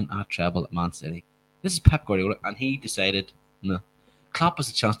to win a treble at Man City. This is Pep Guardiola, and he decided, no. Klopp has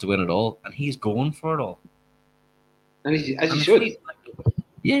a chance to win it all, and he's going for it all. And as you should.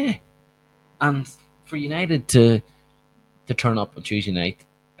 Yeah. And for United to turn up on Tuesday night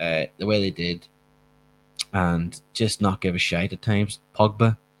the way they did and just not give a shite at times,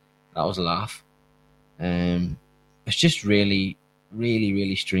 Pogba, that was a laugh. It's just really, really,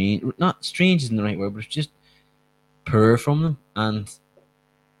 really strange. Not strange isn't the right word, but it's just poor from them. And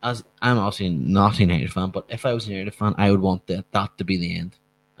as I'm obviously not a United fan, but if I was a United fan, I would want that to be the end.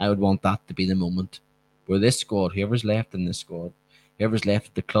 I would want that to be the moment where this squad, whoever's left in this squad, whoever's left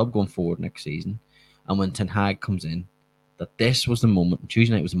at the club going forward next season, and when Ten Hag comes in, that this was the moment,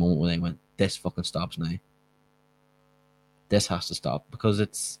 Tuesday night was the moment where they went, this fucking stops now. This has to stop, because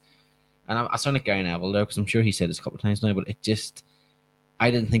it's, and I sound like Gary Neville there, because I'm sure he said this a couple of times now, but it just, I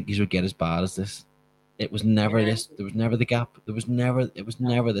didn't think these would get as bad as this. It was never this. There was never the gap. It was never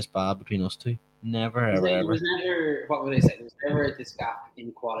this bad between us two. Never, ever, ever. There was never, what would I say? There was never this gap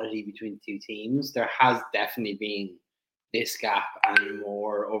in quality between two teams. There has definitely been this gap and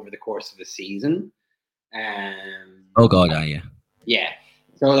more over the course of the season. Oh God, yeah. Yeah.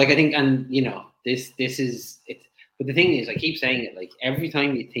 So, like, I think, and you know, this is it. But the thing is, I keep saying it. Like, every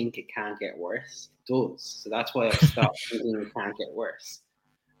time you think it can't get worse, it does. So that's why I've stopped thinking it can't get worse.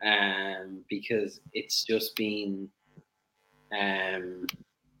 Because it's just been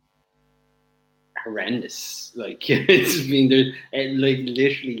horrendous. Like, it's been there. Like,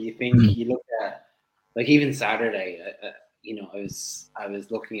 literally, you think you look at, like, even Saturday. I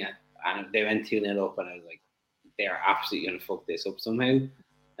was looking at, and they went 2-0 up, and I was like, they are absolutely going to fuck this up somehow.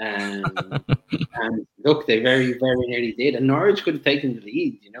 And look, they very, very nearly did. And Norwich could have taken the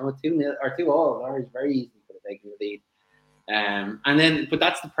lead. 2-0 or 2-2. Norwich very easily could have taken the lead. But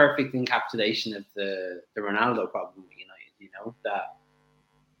that's the perfect encapsulation of the Ronaldo problem with United. You know that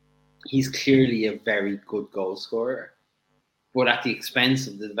he's clearly a very good goal scorer, but at the expense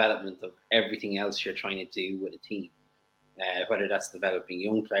of the development of everything else you're trying to do with a team. Whether that's developing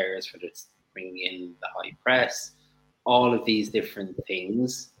young players, whether it's bringing in the high press, all of these different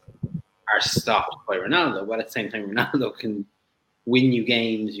things are stopped by Ronaldo. But at the same time, Ronaldo can win you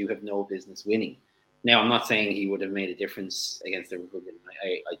games you have no business winning. Now, I'm not saying he would have made a difference against Liverpool.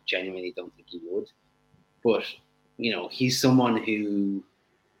 I genuinely don't think he would. But, you know, he's someone who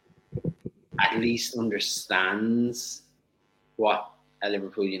at least understands what a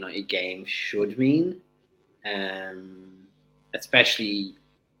Liverpool United game should mean. Especially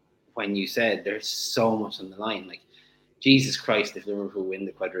when you said there's so much on the line. Like, Jesus Christ, if Liverpool win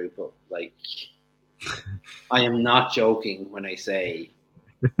the quadruple, like, I am not joking when I say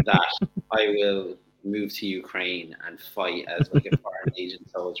that I will move to Ukraine and fight as like a foreign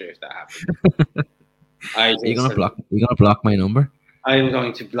agent soldier if that happens. Are you gonna block my number? I am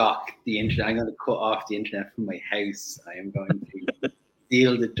going to block the internet. I'm going to cut off the internet from my house. I am going to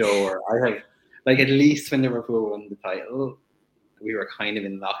seal the door. I have, like, at least when Liverpool won the title, we were kind of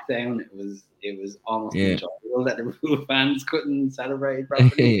in lockdown. It was almost enjoyable that Liverpool fans couldn't celebrate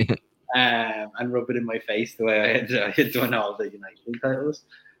properly and rub it in my face the way I had done all the United titles.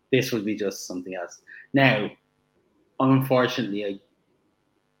 This would be just something else. Now, unfortunately,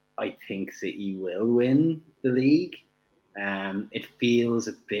 I think City will win the league. It feels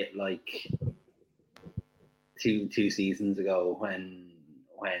a bit like two seasons ago when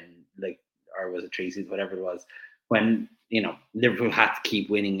like, or was it 3 seasons, whatever it was, when, you know, Liverpool had to keep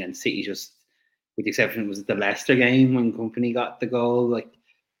winning and City just, with the exception, was the Leicester game when Kompany got the goal, like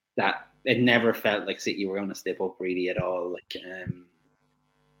that. It never felt like City were going to step up really at all. Like,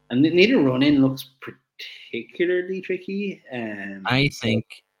 and neither run-in looks particularly tricky. I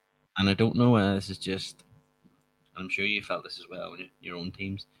think, and I don't know whether this is just, I'm sure you felt this as well with your own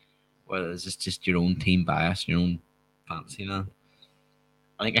teams, whether this is just your own team bias, your own fantasy land.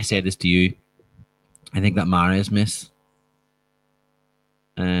 I think I said this to you. I think that Mahrez miss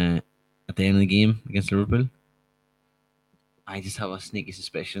at the end of the game against Liverpool, I just have a sneaky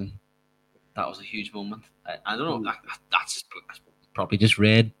suspicion that was a huge moment. I don't know. That's probably just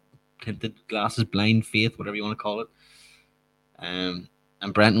red tinted glasses, blind faith, whatever you want to call it. And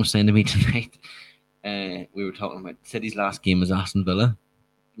Brenton was saying to me tonight, we were talking about City's last game was Aston Villa.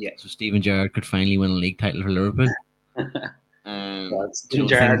 Yeah. So Steven Gerrard could finally win a league title for Liverpool. Steven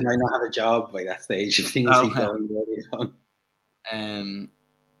Gerrard might not have a job by that stage if things keep going really long.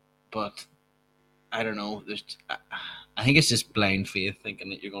 But I don't know. I think it's just blind faith, thinking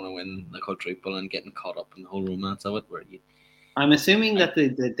that you're going to win the quadruple and getting caught up in the whole romance of it. I'm assuming that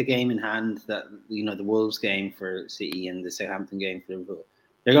the game in hand, that, you know, the Wolves game for City and the Southampton game for Liverpool,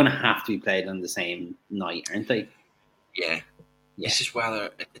 they're going to have to be played on the same night, aren't they? Yeah. It's just whether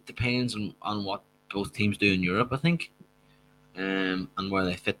it depends on what both teams do in Europe, I think, and where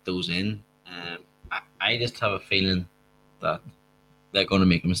they fit those in. I just have a feeling that they're going to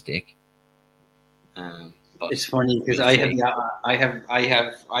make a mistake. But it's funny because I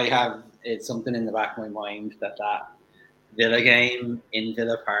have it's something in the back of my mind that Villa game in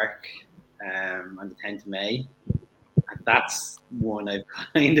Villa Park on the 10th of May. And that's one I've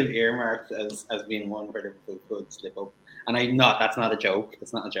kind of earmarked as being one where Liverpool could slip up. And that's not a joke.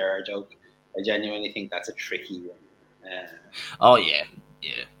 It's not a Gerrard joke. I genuinely think that's a tricky one. Yeah.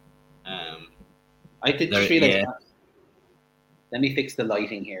 I did just realize that. Let me fix the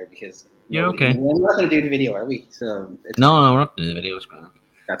lighting here because you're okay. We're not going to do the video, are we? So no, we're not doing the video. It's grand.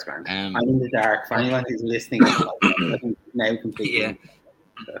 That's grand. I'm in the dark. For anyone who's listening, now completely. Yeah.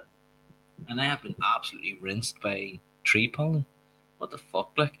 And I have been absolutely rinsed by tree pollen. What the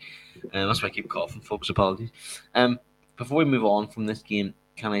fuck, like? That's why I keep coughing, folks. Apologies. Before we move on from this game,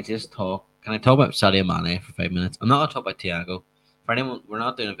 can I talk about Sadio Mane for 5 minutes? I'm not going to talk about Thiago. For anyone, we're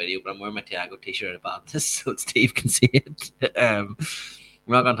not doing a video, but I'm wearing my Thiago t-shirt about this, so Steve can see it.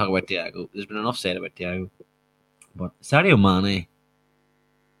 We're not going to talk about Thiago. There's been enough said about Thiago. But Sadio Mane,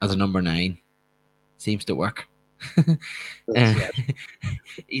 as a number 9, seems to work.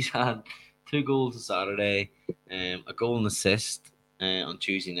 He's had 2 goals on Saturday, a goal and assist on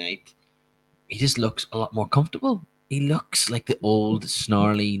Tuesday night. He just looks a lot more comfortable. He looks like the old,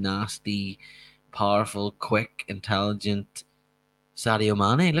 snarly, nasty, powerful, quick, intelligent Sadio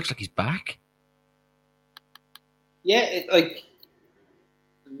Mane. It looks like he's back. Yeah,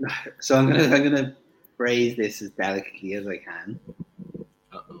 so I'm gonna phrase this as delicately as I can.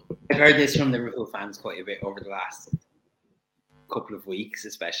 Uh-oh. I've heard this from Liverpool fans quite a bit over the last couple of weeks,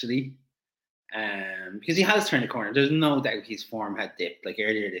 especially. Because he has turned a corner. There's no doubt his form had dipped. Like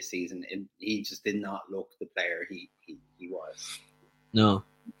earlier this season, he just did not look the player he was. No.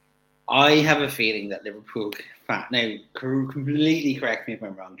 I have a feeling that Liverpool now completely correct me if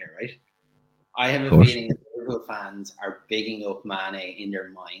I'm wrong here, right? I have a feeling that Liverpool fans are bigging up Mane in their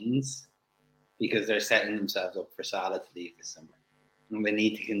minds because they're setting themselves up for Salah to leave this summer, and they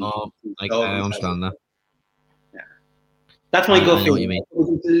need to. I understand that. Yeah, that's my gut feeling. I know what you mean. I'm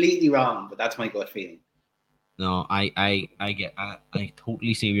completely wrong, but that's my gut feeling. No, I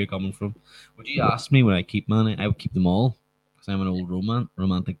totally see where you're coming from. Would you ask me would I keep Mane? I would keep them all because I'm an old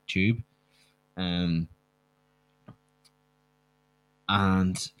romantic tube. And I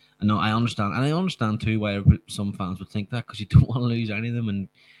know I understand too why some fans would think that because you don't want to lose any of them, and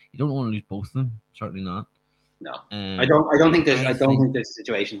you don't want to lose both of them. Certainly not. No, I don't think there's a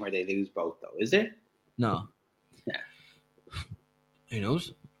situation where they lose both though. Is there? No. Yeah. Who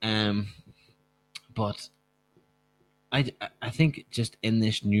knows? But I think just in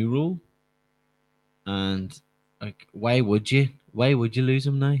this new rule, and like why would you lose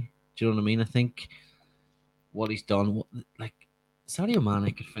him now? Do you know what I mean? I think what he's done, like Sadio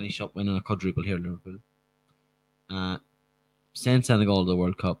Mane could finish up winning a quadruple here at Liverpool, send Senegal to the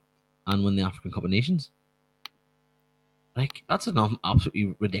World Cup, and win the African Cup of Nations. Like that's an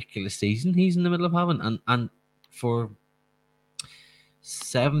absolutely ridiculous season he's in the middle of having, and for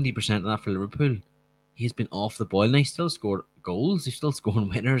 70% of that for Liverpool, he's been off the boil. Now he's still scored goals, he's still scoring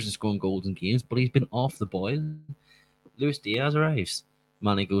winners and scoring goals in games, but he's been off the boil. Luis Diaz arrives.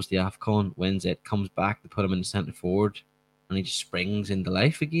 Mane goes to the AFCON, wins it, comes back to put him in the centre forward, and he just springs into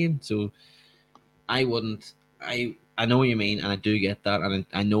life again. So I wouldn't. I know what you mean, and I do get that, and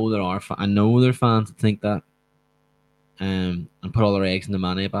I know there are fans that think that, and put all their eggs in the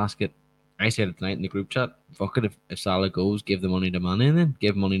Mane basket. I said it tonight in the group chat. Fuck it, if Salah goes, give the money to Mane, and then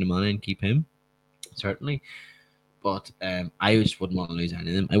give money to Mane and keep him. Certainly. But I just wouldn't want to lose any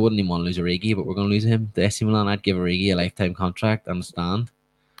of them. I wouldn't even want to lose Origi, but we're going to lose him. The AC Milan, I'd give Origi a lifetime contract and a stand.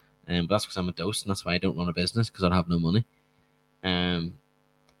 But that's because I'm a dose, and that's why I don't run a business, because I'd have no money.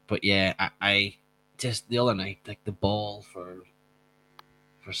 But yeah, I just the other night, like the ball for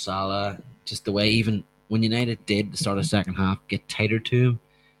Salah, just the way even when United did the start of the second half get tighter to him,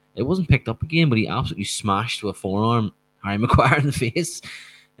 it wasn't picked up again, but he absolutely smashed with a forearm Harry Maguire in the face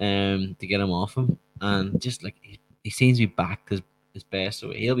to get him off him. And just like he seems to be back to his best,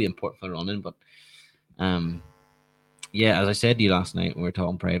 so he'll be important for the running. But yeah, as I said to you last night, we were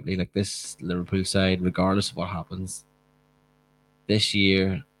talking privately, like this Liverpool side, regardless of what happens, this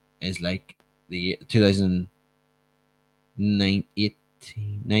year is like the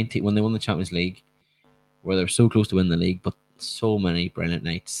 2019 when they won the Champions League, where they were so close to winning the league, but so many brilliant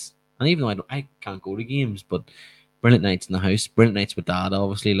nights. And even though I can't go to games, but brilliant nights in the house, brilliant nights with Dad,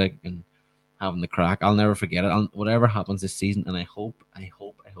 obviously, like, and having the crack. I'll never forget it. Whatever happens this season, and I hope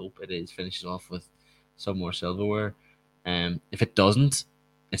it is finishes off with some more silverware. If it doesn't,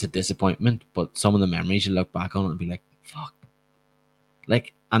 it's a disappointment. But some of the memories you look back on and be like, fuck.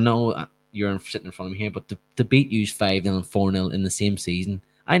 Like, I know you're sitting in front of me here, but to beat you 5-0 and 4-0 in the same season,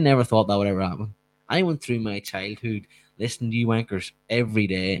 I never thought that would ever happen. I went through my childhood listening to you wankers every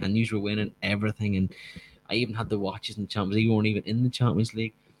day, and you were winning everything. And I even had the watches in the Champions League. You weren't even in the Champions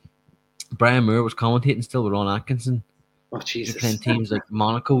League. Brian Moore was commentating still with Ron Atkinson. Oh, Jesus. You're playing teams like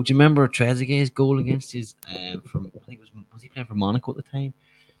Monaco. Do you remember Trezeguet's goal against his from, I think it was he playing for Monaco at the time?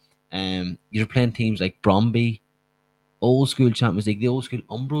 You're playing teams like Bromby, old school Champions League, the old school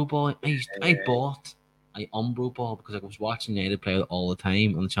Umbro ball. I bought an Umbro ball because I was watching United play all the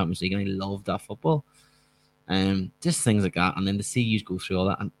time on the Champions League, and I loved that football. Just things like that, and then to see you go through all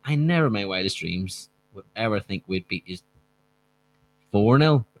that, and I never in my wildest dreams would ever think we'd beat you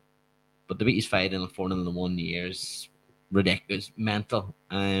 4-0. But the beat is 5-0 and 4-0 in 1 year is ridiculous, mental.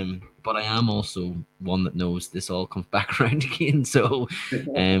 But I am also one that knows this all comes back around again. So,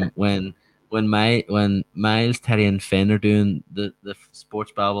 when Miles, Terry, and Finn are doing the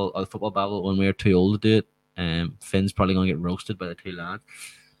sports babble or the football babble when we're too old to do it, Finn's probably gonna get roasted by the two lads.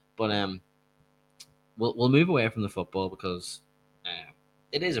 But we'll move away from the football because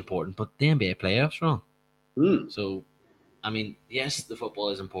it is important. But the NBA playoffs are on. So, I mean, yes, the football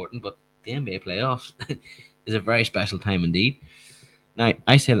is important, but the NBA playoffs is a very special time indeed. Now,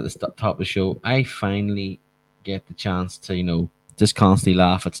 I said at the top of the show, I finally get the chance to, just constantly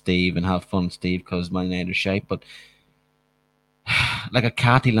laugh at Steve and have fun with Steve because my night is shite. But like a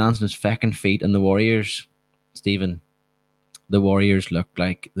cat, he lands on his fucking feet, and the Warriors, Stephen, the Warriors look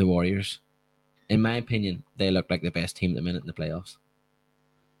like the Warriors. In my opinion, they look like the best team at the minute in the playoffs.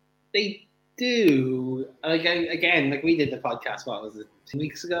 They do. Like, again, like we did the podcast, what was it, 2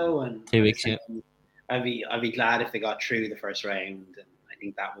 weeks ago, and 2 weeks, yeah. I'd be glad if they got through the first round, and I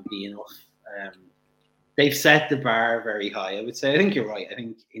think that would be enough. They've set the bar very high, I would say. I think you're right. I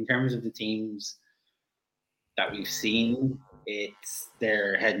think in terms of the teams that we've seen,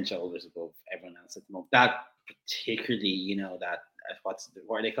 they're head and shoulders above everyone else at the moment. That particularly, that what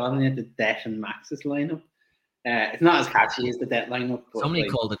are they calling it? The Det and Maxis lineup. It's not as catchy as the Det lineup. But somebody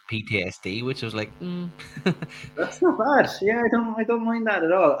called it PTSD, which was like, that's not bad. Yeah, I don't mind that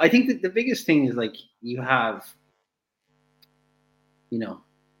at all. I think that the biggest thing is like you have, Nikola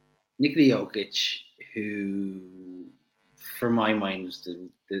Jokic, who, for my mind, was the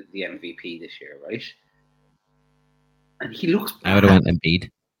MVP this year, right? And he looks bad. I would have went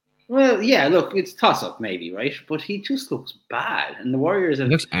Embiid. Well, yeah, look, it's toss up maybe, right? But he just looks bad, and the Warriors He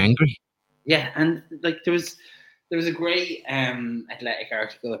looks angry. Yeah, and like there was a great Athletic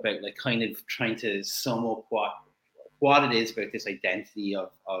article about like kind of trying to sum up what it is about this identity of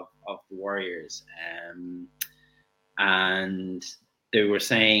the Warriors, and they were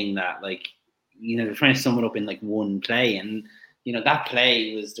saying that like they're trying to sum it up in like one play, and that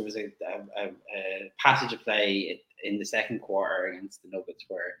play was there was a passage of play in the second quarter against the Nuggets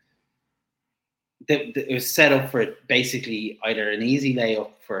where it was set up for basically either an easy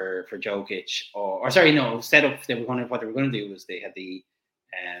layup for Jokic or set up. What they were going to do was they had the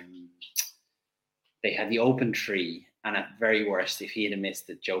open three, and at very worst, if he had missed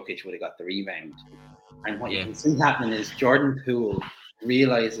it, Jokic would have got the rebound. And what you can see happening is Jordan Poole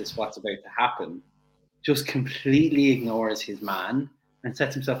realizes what's about to happen, just completely ignores his man and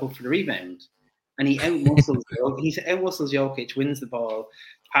sets himself up for the rebound. And he outmuscles Jokic, wins the ball,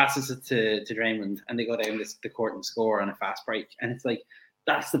 passes it to Draymond, and they go down the court and score on a fast break. And it's like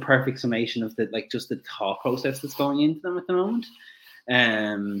that's the perfect summation of just the thought process that's going into them at the moment.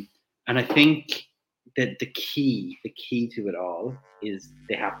 And I think that the key to it all is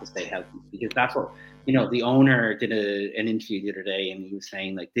they have to stay healthy, because that's what the owner did an interview the other day, and he was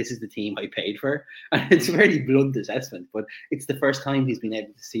saying like, this is the team I paid for, and it's a very blunt assessment, but it's the first time he's been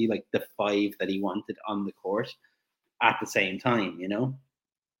able to see like the five that he wanted on the court at the same time,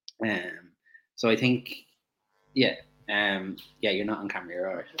 so I think you're not on camera, you're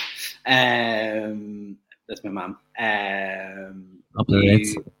all right. That's my mum. Up the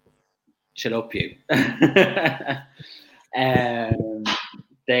rates. Shut up, you.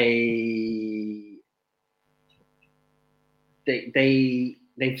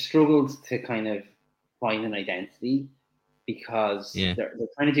 They've struggled to kind of find an identity, because they're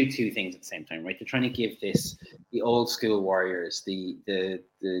trying to do two things at the same time, right? They're trying to give the old school Warriors, the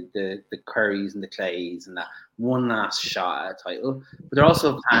Currys and the Clays, and that one last shot at a title, but they're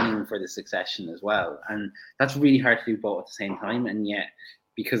also planning for the succession as well, and that's really hard to do both at the same time. And yet,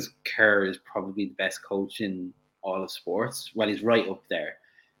 because Kerr is probably the best coach in all of sports, well, he's right up there.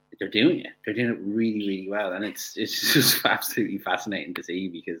 They're doing it. They're doing it really, really well, and it's just absolutely fascinating to see,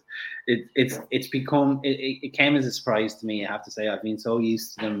 because it came as a surprise to me. I have to say, I've been so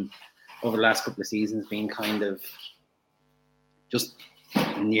used to them over the last couple of seasons being kind of just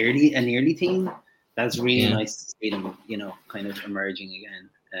nearly a nearly team. That's really nice to see them, kind of emerging again.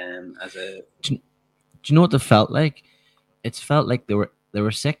 As a, do you know what they felt like? It's felt like they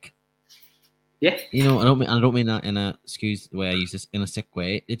were sick. Yeah. I don't mean that in a excuse the way I use this, in a sick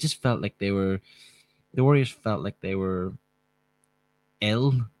way. It just felt like the Warriors felt like they were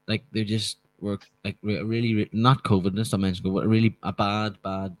ill. Like they just were like really not COVID, just I mentioned COVID, but really a bad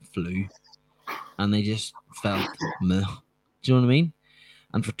flu. And they just felt meh. Do you know what I mean?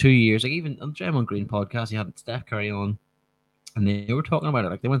 And for 2 years, like even on the Draymond Green podcast, he had Steph Curry on, and they were talking about it.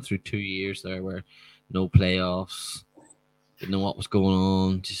 Like they went through 2 years there where no playoffs, didn't know what was going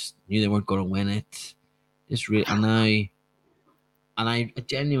on, just knew they weren't going to win it. And I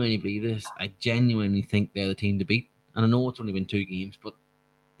genuinely believe this. I genuinely think they're the team to beat. And I know it's only been 2 games, but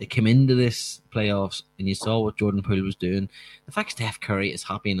they came into this playoffs and you saw what Jordan Poole was doing. The fact Steph Curry is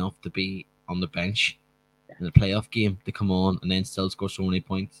happy enough to be on the bench in the playoff game, to come on and then still score so many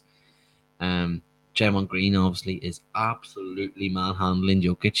points. Draymond Green obviously is absolutely manhandling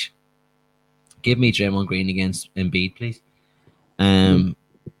Jokic. Give me Draymond Green against Embiid, please. And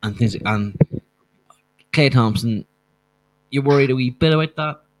Klay Thompson, you're worried a wee bit about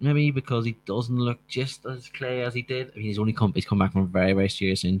that, maybe because he doesn't look just as Klay as he did. I mean, he's come back from a very, very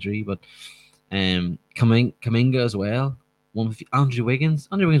serious injury, but Kuminga as well. One with Andrew Wiggins.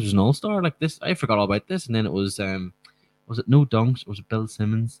 Andrew Wiggins was an all-star like this. I forgot all about this, and then it was it No Dunks? Or was it Bill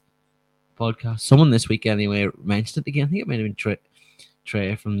Simmons podcast? Someone this week anyway mentioned it again. I think it might have been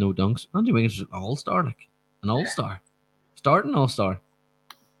Trey from No Dunks. Andrew Wiggins was an all-star, like an all-star. Starting all-star.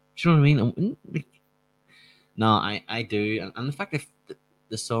 Do you know what I mean? No, I do, and the fact that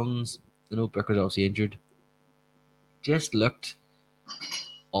the Suns, Booker's obviously injured, just looked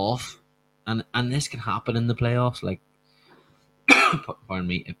off, and this can happen in the playoffs. Like, pardon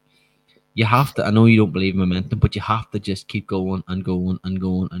me, you have to. I know you don't believe in momentum, but you have to just keep going and going and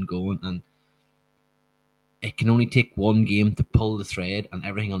going and going, and it can only take one game to pull the thread, and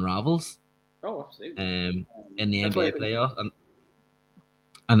everything unravels. Oh, absolutely. In the That's NBA why playoffs,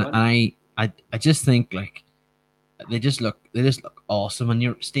 and I just think like they just look awesome. And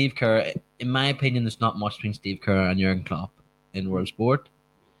you're Steve Kerr. In my opinion, there's not much between Steve Kerr and Jurgen Klopp in world sport.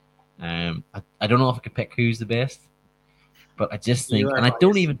 I don't know if I could pick who's the best, but I just You think, are and I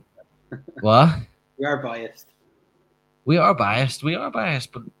don't biased. even what You are biased. we are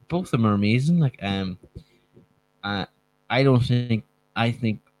biased, but both of them are amazing. Like I don't think I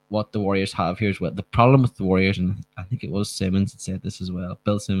think what the Warriors have here is what the problem with the Warriors, and I think it was Simmons that said this as well.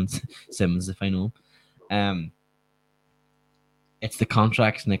 Bill Simmons, if I know. It's the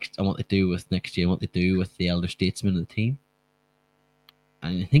contracts next and what they do with next year, and what they do with the elder statesmen of the team.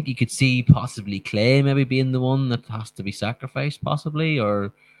 And I think you could see possibly Clay maybe being the one that has to be sacrificed, possibly,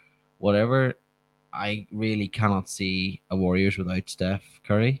 or whatever. I really cannot see a Warriors without Steph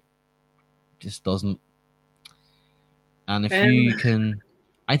Curry. Just doesn't. And if you can,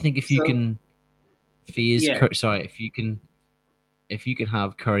 I think if you can phase, yeah. if you can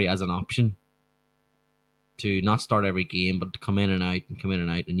have Curry as an option to not start every game, but to come in and out,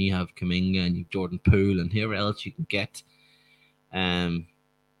 and you have Kuminga and you have Jordan Poole and whoever else you can get, then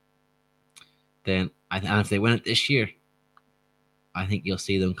and if they win it this year, I think you'll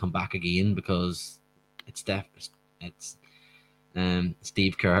see them come back again because it's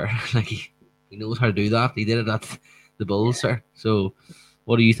Steve Kerr. Like he knows how to do that. He did it at the Bulls, sir. So,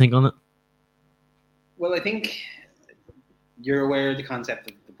 what do you think on it? Well, I think you're aware of the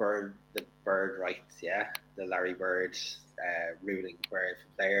concept of the bird rights, yeah, the Larry Bird ruling, where if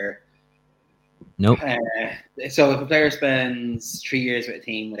a player, nope. So if a player spends 3 years with a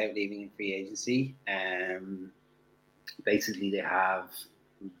team without leaving in free agency, basically they have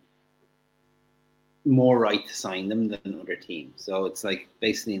more right to sign them than other teams. So it's like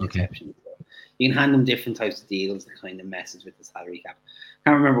basically an exception. So you can hand them different types of deals that kind of messes with the salary cap.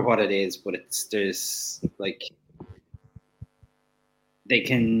 Can't remember what it is, but there's like they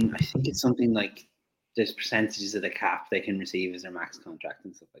can. I think it's something like there's percentages of the cap they can receive as their max contract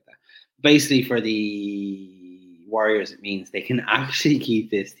and stuff like that. Basically, for the Warriors, it means they can actually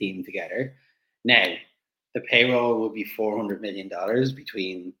keep this team together. Now, the payroll will be $400 million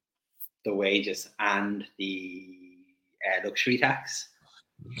between the wages and the luxury tax.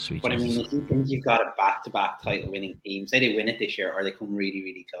 But I mean, if you think you've got a back-to-back title-winning team, say they win it this year or they come really,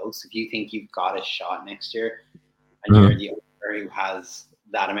 really close, if you think you've got a shot next year and you're the owner who has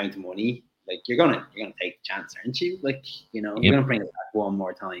that amount of money, like you're gonna take the chance, aren't you? Like, you're gonna bring it back one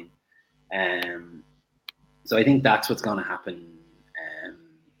more time. So I think that's what's gonna happen.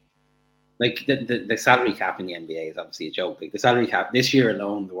 Like the salary cap in the NBA is obviously a joke. Like the salary cap this year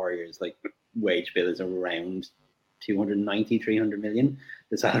alone, the Warriors like wage bill is around 290, 300 million.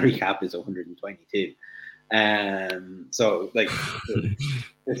 The salary cap is 122. So like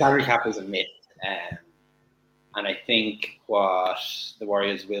the salary cap is a myth. And I think what the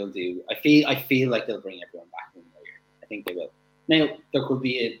Warriors will do, I feel like they'll bring everyone back one more year. I think they will. Now there could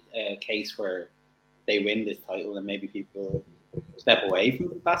be a case where they win this title and maybe people step away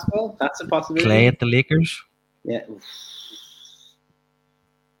from basketball. That's a possibility. Clay at the Lakers? Yeah.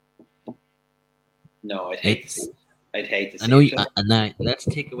 No, I'd hate to see I know. And now let's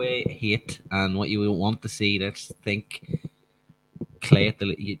take away hate and what you want to see. Let's think Clay at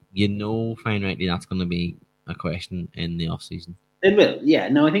the. Fine rightly that's going to be a question in the off season. It will, yeah.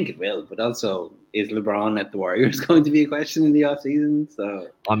 No, I think it will. But also, is LeBron at the Warriors going to be a question in the off season? So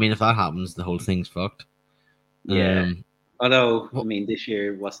I mean, if that happens, the whole thing's fucked. Yeah. Although, I mean, this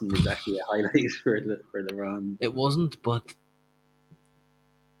year wasn't exactly a highlight for LeBron. It wasn't, but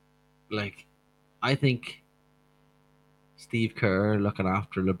like, I think Steve Kerr looking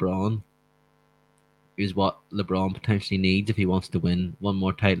after LeBron is what LeBron potentially needs if he wants to win one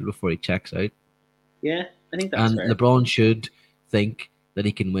more title before he checks out. Yeah, I think that's fair. LeBron should think that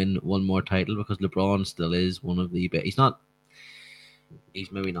he can win one more title because LeBron still is one of the best.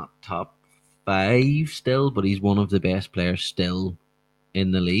 He's maybe not top 5 still, but he's one of the best players still in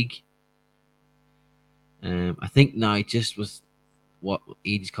the league. I think now just with what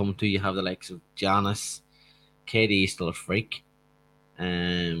age is coming to, you have the likes of Giannis, KD is still a freak.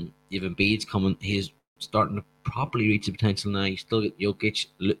 Even Embiid's coming, he's starting to properly reach the potential now. You still get Jokic,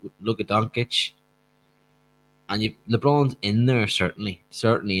 look at Doncic, and LeBron's in there certainly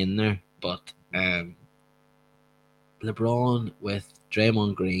in there, but LeBron with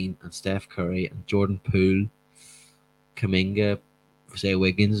Draymond Green and Steph Curry and Jordan Poole, Kuminga, say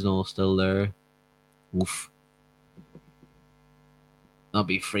Wiggins and all still there. Oof. That'll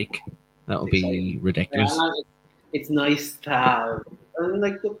be freak. That'll be Exciting. ridiculous. It's nice to have. And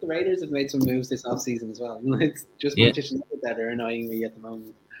like, look, the Raiders have made some moves this offseason as well. It's just Yeah. Manchester United that are annoying me at the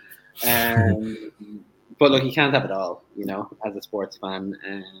moment. But look, you can't have it all, you know, as a sports fan.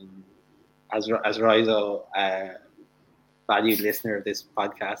 As Rizo, valued listener of this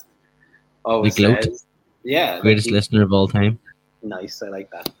podcast, always The GOAT. says, yeah, Greatest like, listener of all time. nice. I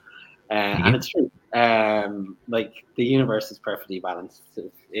like that. Thank And you. it's true. Like, the universe is perfectly balanced.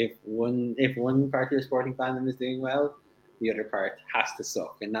 If one part of the sporting fandom is doing well, the other part has to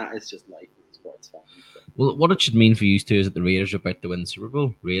suck, and that is just life as a sports fan. Well, what it should mean for you two is that the Raiders are about to win the Super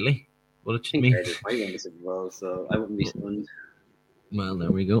Bowl. Really? What it I should think mean? Raiders might win the Super Bowl, so I wouldn't be stunned. Well,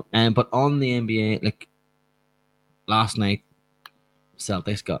 there we go. But on the NBA, like last night,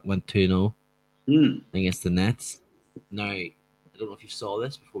 Celtics went 2-0 against the Nets. Now, I don't know if you saw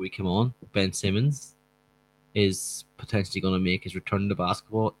this before we came on. Ben Simmons is potentially going to make his return to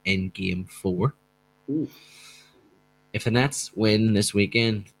basketball in Game 4. Ooh. If the Nets win this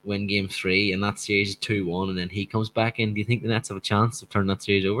weekend, win Game 3, and that series is 2-1, and then he comes back in, do you think the Nets have a chance of turning that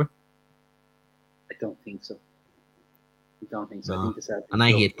series over? I don't think so. I don't think so. No. I think the Celtics. And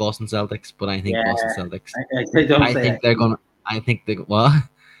I hate Boston Celtics, but I think Yeah, Boston Celtics. I don't I say think that. they're gonna. I think they. What?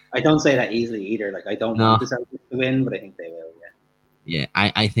 I don't say that easily either. Like, I don't No. want the Celtics to win, but I think they will. Yeah. Yeah,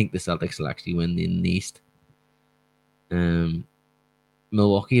 I think the Celtics will actually win in the East.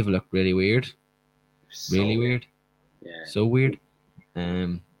 Milwaukee have looked really weird. Really weird. Yeah. So weird.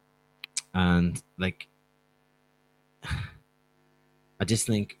 And like, I just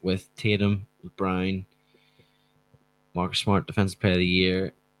think with Tatum, with Brown, Marcus Smart, Defensive Player of the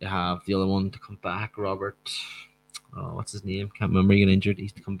Year, you have the other one to come back, Robert. Oh, what's his name? Can't remember. He got injured.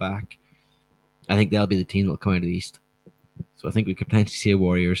 He's to come back. I think they'll be the team that'll come out of the East. So I think we could potentially see a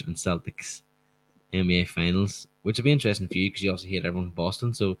Warriors and Celtics NBA Finals, which would be interesting for you because you also hate everyone in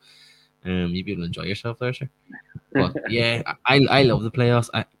Boston. So you'd be able to enjoy yourself there, sir. But yeah, I love the playoffs.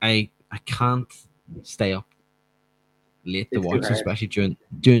 I can't stay up late to It's too watch, hard. especially during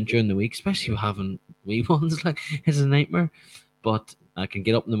the week, especially having wee ones. Like, it's a nightmare. But I can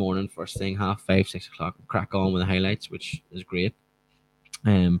get up in the morning first thing, 5:30, 6 o'clock, and crack on with the highlights, which is great.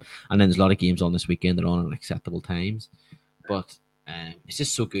 And then there's a lot of games on this weekend that are on at acceptable times. But it's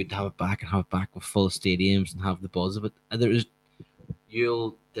just so good to have it back and have it back with full stadiums and have the buzz of it. And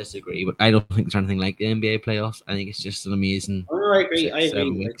you'll disagree, but I don't think there's anything like the NBA playoffs. I think it's just an amazing. Oh, no, I agree.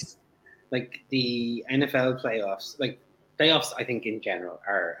 7 weeks. Like the NFL playoffs, playoffs, I think in general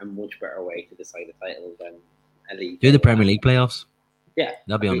are a much better way to decide a title than a league. Do the Premier League playoffs. Yeah,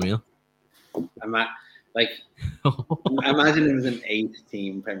 that'd be unreal. Imagine it was an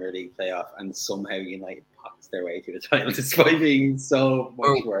 8-team Premier League playoff and somehow United pots their way to the title despite being so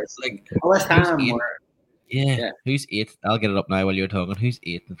much worse. Like West Ham yeah. Who's 8th? I'll get it up now while you're talking. Who's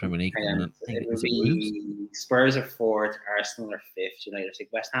 8th in Premier League? It would be Spurs are 4th, Arsenal are 5th, United are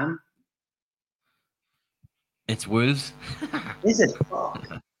 6th. West Ham? It's Wolves. Is it? Fuck.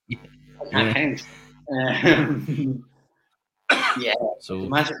 I can't count. Yeah. So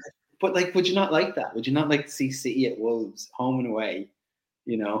imagine, but like, would you not like that? Would you not like to see City at Wolves, home and away?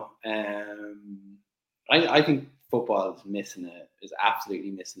 You know, I think football is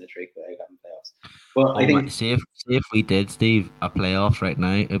absolutely missing a trick without having playoffs. But I think say if we did, Steve, a playoffs right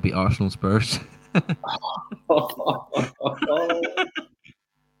now, it'd be Arsenal Spurs. The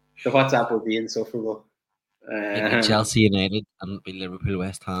WhatsApp would be insufferable. It'd be Chelsea United and it'd be Liverpool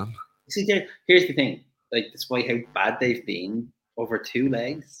West Ham. See, here's the thing. Like, despite how bad they've been over 2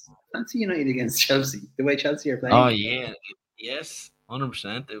 legs, fancy United against Chelsea. The way Chelsea are playing. Oh yeah, yes,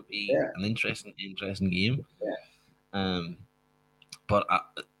 100%. It would be an interesting game. Yeah. But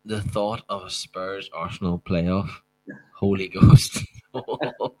the thought of a Spurs Arsenal playoff, holy ghost!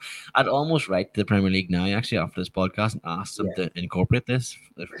 I'd almost write to the Premier League now, actually, after this podcast, and ask them to incorporate this.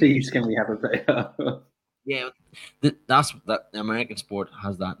 Please, can we have a playoff? Yeah, that American sport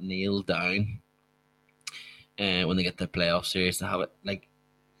has that nailed down. When they get the playoff series, to have it like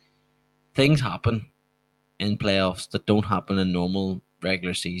things happen in playoffs that don't happen in normal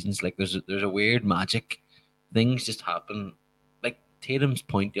regular seasons. Like there's a weird magic. Things just happen. Like Tatum's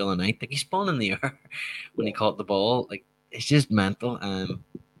point the other night, like he spun in the air when he caught the ball. Like it's just mental.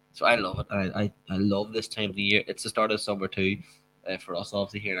 So I love it. I love this time of the year. It's the start of summer too, for us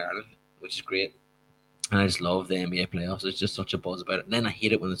obviously here in Ireland, which is great. And I just love the NBA playoffs. There's just such a buzz about it. And then I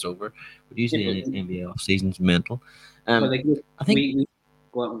hate it when it's over. But usually the NBA off season's mental. I think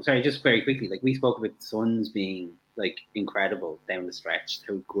sorry, just very quickly. Like we spoke about the Suns being like incredible down the stretch.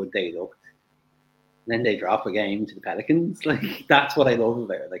 How good they looked. And then they drop a game to the Pelicans. Like that's what I love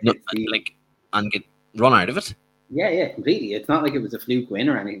about it. Like No, it's the like and get run out of it. yeah, completely. It's not like it was a fluke win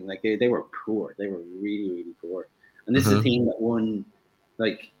or anything. Like they were poor. They were really, really poor. And this is a team that won,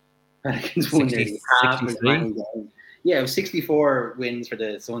 like Pelicans won nearly half as many games. Yeah, it was 64 wins for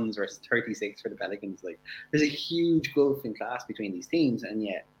the Suns versus 36 for the Pelicans. Like there's a huge gulf in class between these teams, and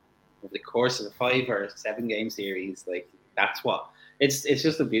yet over the course of a 5 or 7 game series, like that's what it's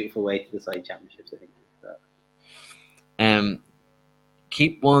just a beautiful way to decide championships, I think. So.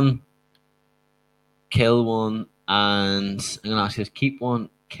 Keep one, kill one, and I'm gonna ask you this: keep one,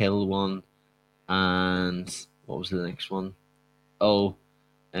 kill one, and what was the next one? Oh,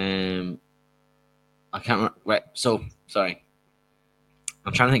 I can't remember. Right, so sorry.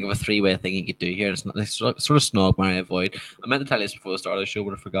 I'm trying to think of a 3-way thing you could do here. It's not this sort of snog I avoid. I meant to tell you this before the start of the show,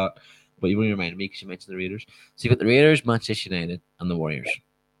 but I forgot. But you really reminded me because you mentioned the Raiders. So you've got the Raiders, Manchester United, and the Warriors.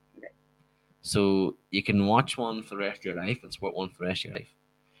 So you can watch one for the rest of your life and support one for the rest of your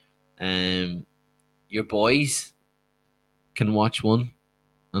life. Your boys can watch one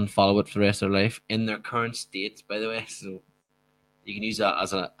and follow it for the rest of their life in their current states, by the way. So you can use that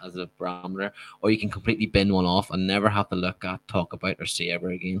as a barometer, or you can completely bin one off and never have to look at, talk about, or see ever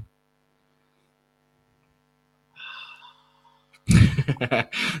again.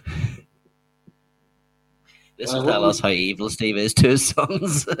 This will tell us how evil Steve is to his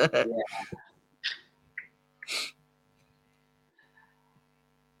sons. Yeah.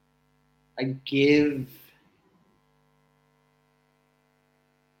 I give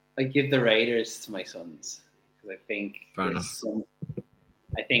the Raiders to my sons because I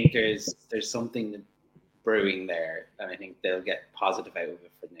think there's something brewing there, and I think they'll get positive out of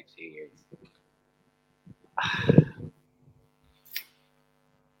it for the next few years.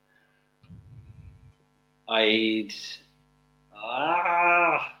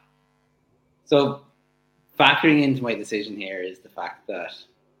 So factoring into my decision here is the fact that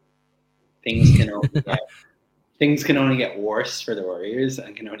things can only get worse for the Warriors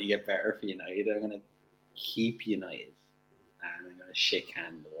and can only get better for United. I'm going to keep United and I'm going to shake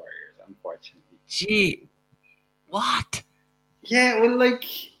hand the Warriors, unfortunately. Gee, what? Yeah, well, like,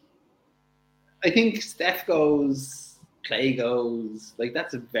 I think Steph goes, Clay goes, like,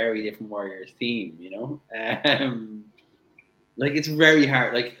 that's a very different Warriors team, you know? Like, it's very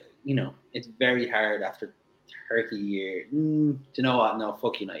hard, like, you know, it's very hard after 30 years. Do you know what? No,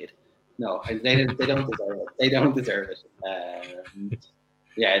 fuck United. No, they don't deserve it. They don't deserve it.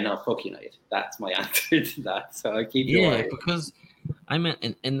 Yeah, no, fuck United. That's my answer to that. So I keep because I meant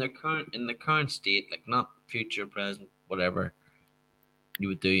in the current state, like not future, present, whatever you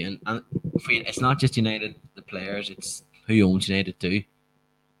would do, and for you, it's not just United, the players, it's who owns United too. Do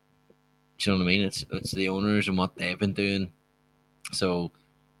you know what I mean? It's the owners and what they've been doing. So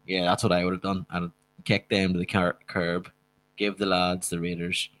yeah, that's what I would have done. I'd have kicked them to the curb, give the lads the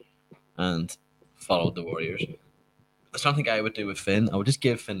Raiders, and followed the Warriors. That's something I would do with Finn. I would just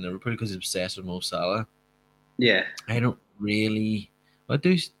give Finn Liverpool because he's obsessed with Mo Salah. Yeah. I don't really. I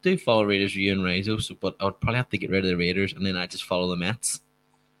do follow Raiders, Rio and Rizzo, but I would probably have to get rid of the Raiders and then I just follow the Mets.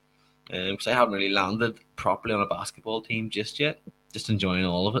 Because I haven't really landed properly on a basketball team just yet. Just enjoying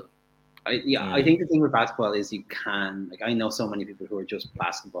all of it. I think the thing with basketball is you can, like, I know so many people who are just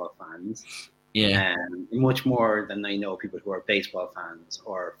basketball fans. Yeah. Much more than I know people who are baseball fans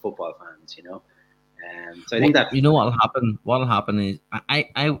or football fans, you know. So I think that, you know what'll happen. What'll happen is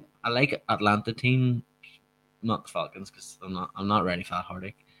I like Atlanta team, not the Falcons, because I'm not really fat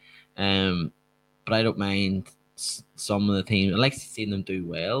hearted. But I don't mind some of the teams. I like seeing them do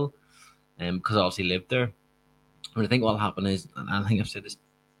well, because I obviously lived there. But I think what'll happen is, and I think I've said this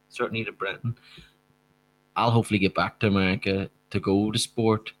certainly to Brenton, I'll hopefully get back to America to go to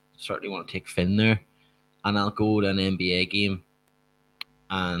sport. Certainly want to take Finn there, and I'll go to an NBA game.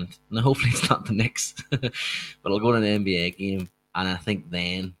 And now hopefully it's not the Knicks, but I'll go to an NBA game, and I think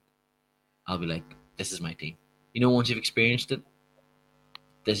then I'll be like, this is my team. You know, once you've experienced it,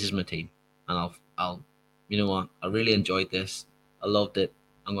 this is my team. And I'll you know what, I really enjoyed this. I loved it.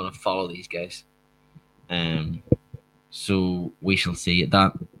 I'm going to follow these guys. So we shall see. If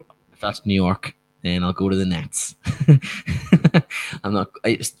that's New York, then I'll go to the Nets.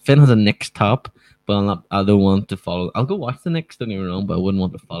 Finn has a Knicks top, but I don't want to follow. I'll go watch the Knicks, don't get me wrong, but I wouldn't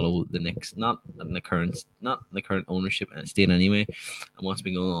want to follow the Knicks. Not in the current ownership and state anyway, and what's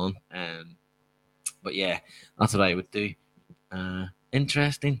been going on. But yeah, that's what I would do.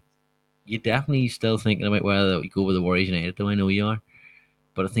 Interesting. You're definitely still thinking about whether you go with the Warriors United, though I know you are.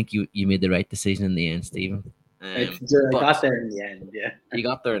 But I think you made the right decision in the end, Stephen. I got there in the end, yeah. You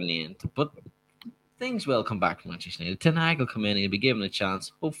got there in the end. But things will come back from Manchester United. Ten Hag will come in, he'll be given a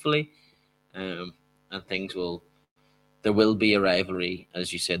chance, hopefully, and things will. There will be a rivalry,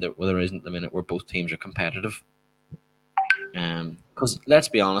 as you said, where there isn't at the minute, where both teams are competitive. Because let's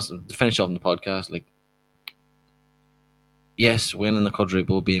be honest, to finish off on the podcast, like, yes, winning the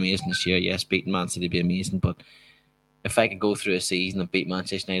quadruple will be amazing this year. Yes, beating Man City would be amazing. But if I could go through a season and beat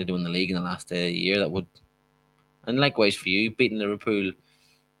Manchester United to win the league in the last day of the year, that would. And likewise for you, beating Liverpool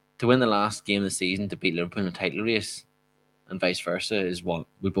to win the last game of the season, to beat Liverpool in a title race, and vice versa, is what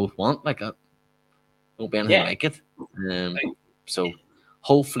we both want. Like that. Won't be anything like it. So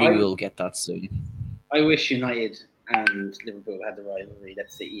hopefully we'll get that soon. I wish United and Liverpool had the rivalry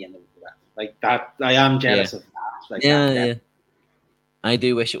that City and Liverpool had. Like that, I am jealous of that. Like yeah. I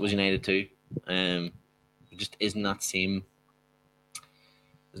do wish it was United too. It just isn't that same.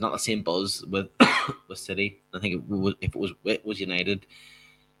 There's not the same buzz with with City. I think if it was United,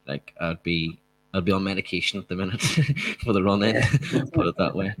 like I'd be on medication at the minute for the run in. Put it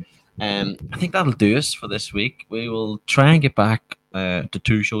that way. I think that'll do us for this week. We will try and get back to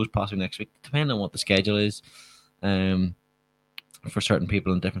 2 shows possibly next week, depending on what the schedule is. For certain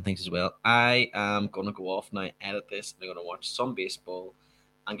people and different things as well. I am going to go off now, edit this, and I'm going to watch some baseball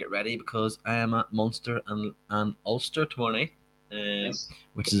and get ready because I am at Munster and Ulster tomorrow night,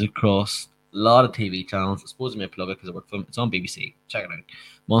 which is across a lot of TV channels. I suppose I may plug it because I work for them. It's on BBC. Check it out.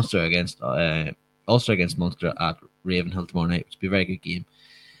 Ulster against Munster at Ravenhill tomorrow night, which will be a very good game.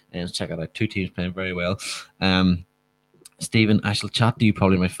 And check it out. 2 teams playing very well. Stephen, I shall chat to you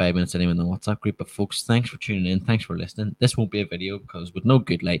probably in about 5 minutes anyway in the WhatsApp group. But folks, thanks for tuning in. Thanks for listening. This won't be a video because with no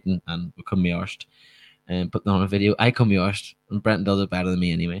good lighting and we couldn't be arsed putting on a video. I couldn't be arsed, and Brenton does it better than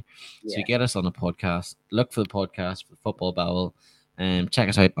me anyway. Yeah. So you get us on a podcast. Look for the podcast for Football Babble. Check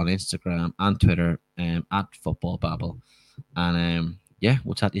us out on Instagram and Twitter at Football Babble. And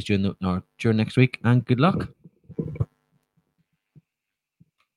we'll chat to you during next week. And good luck.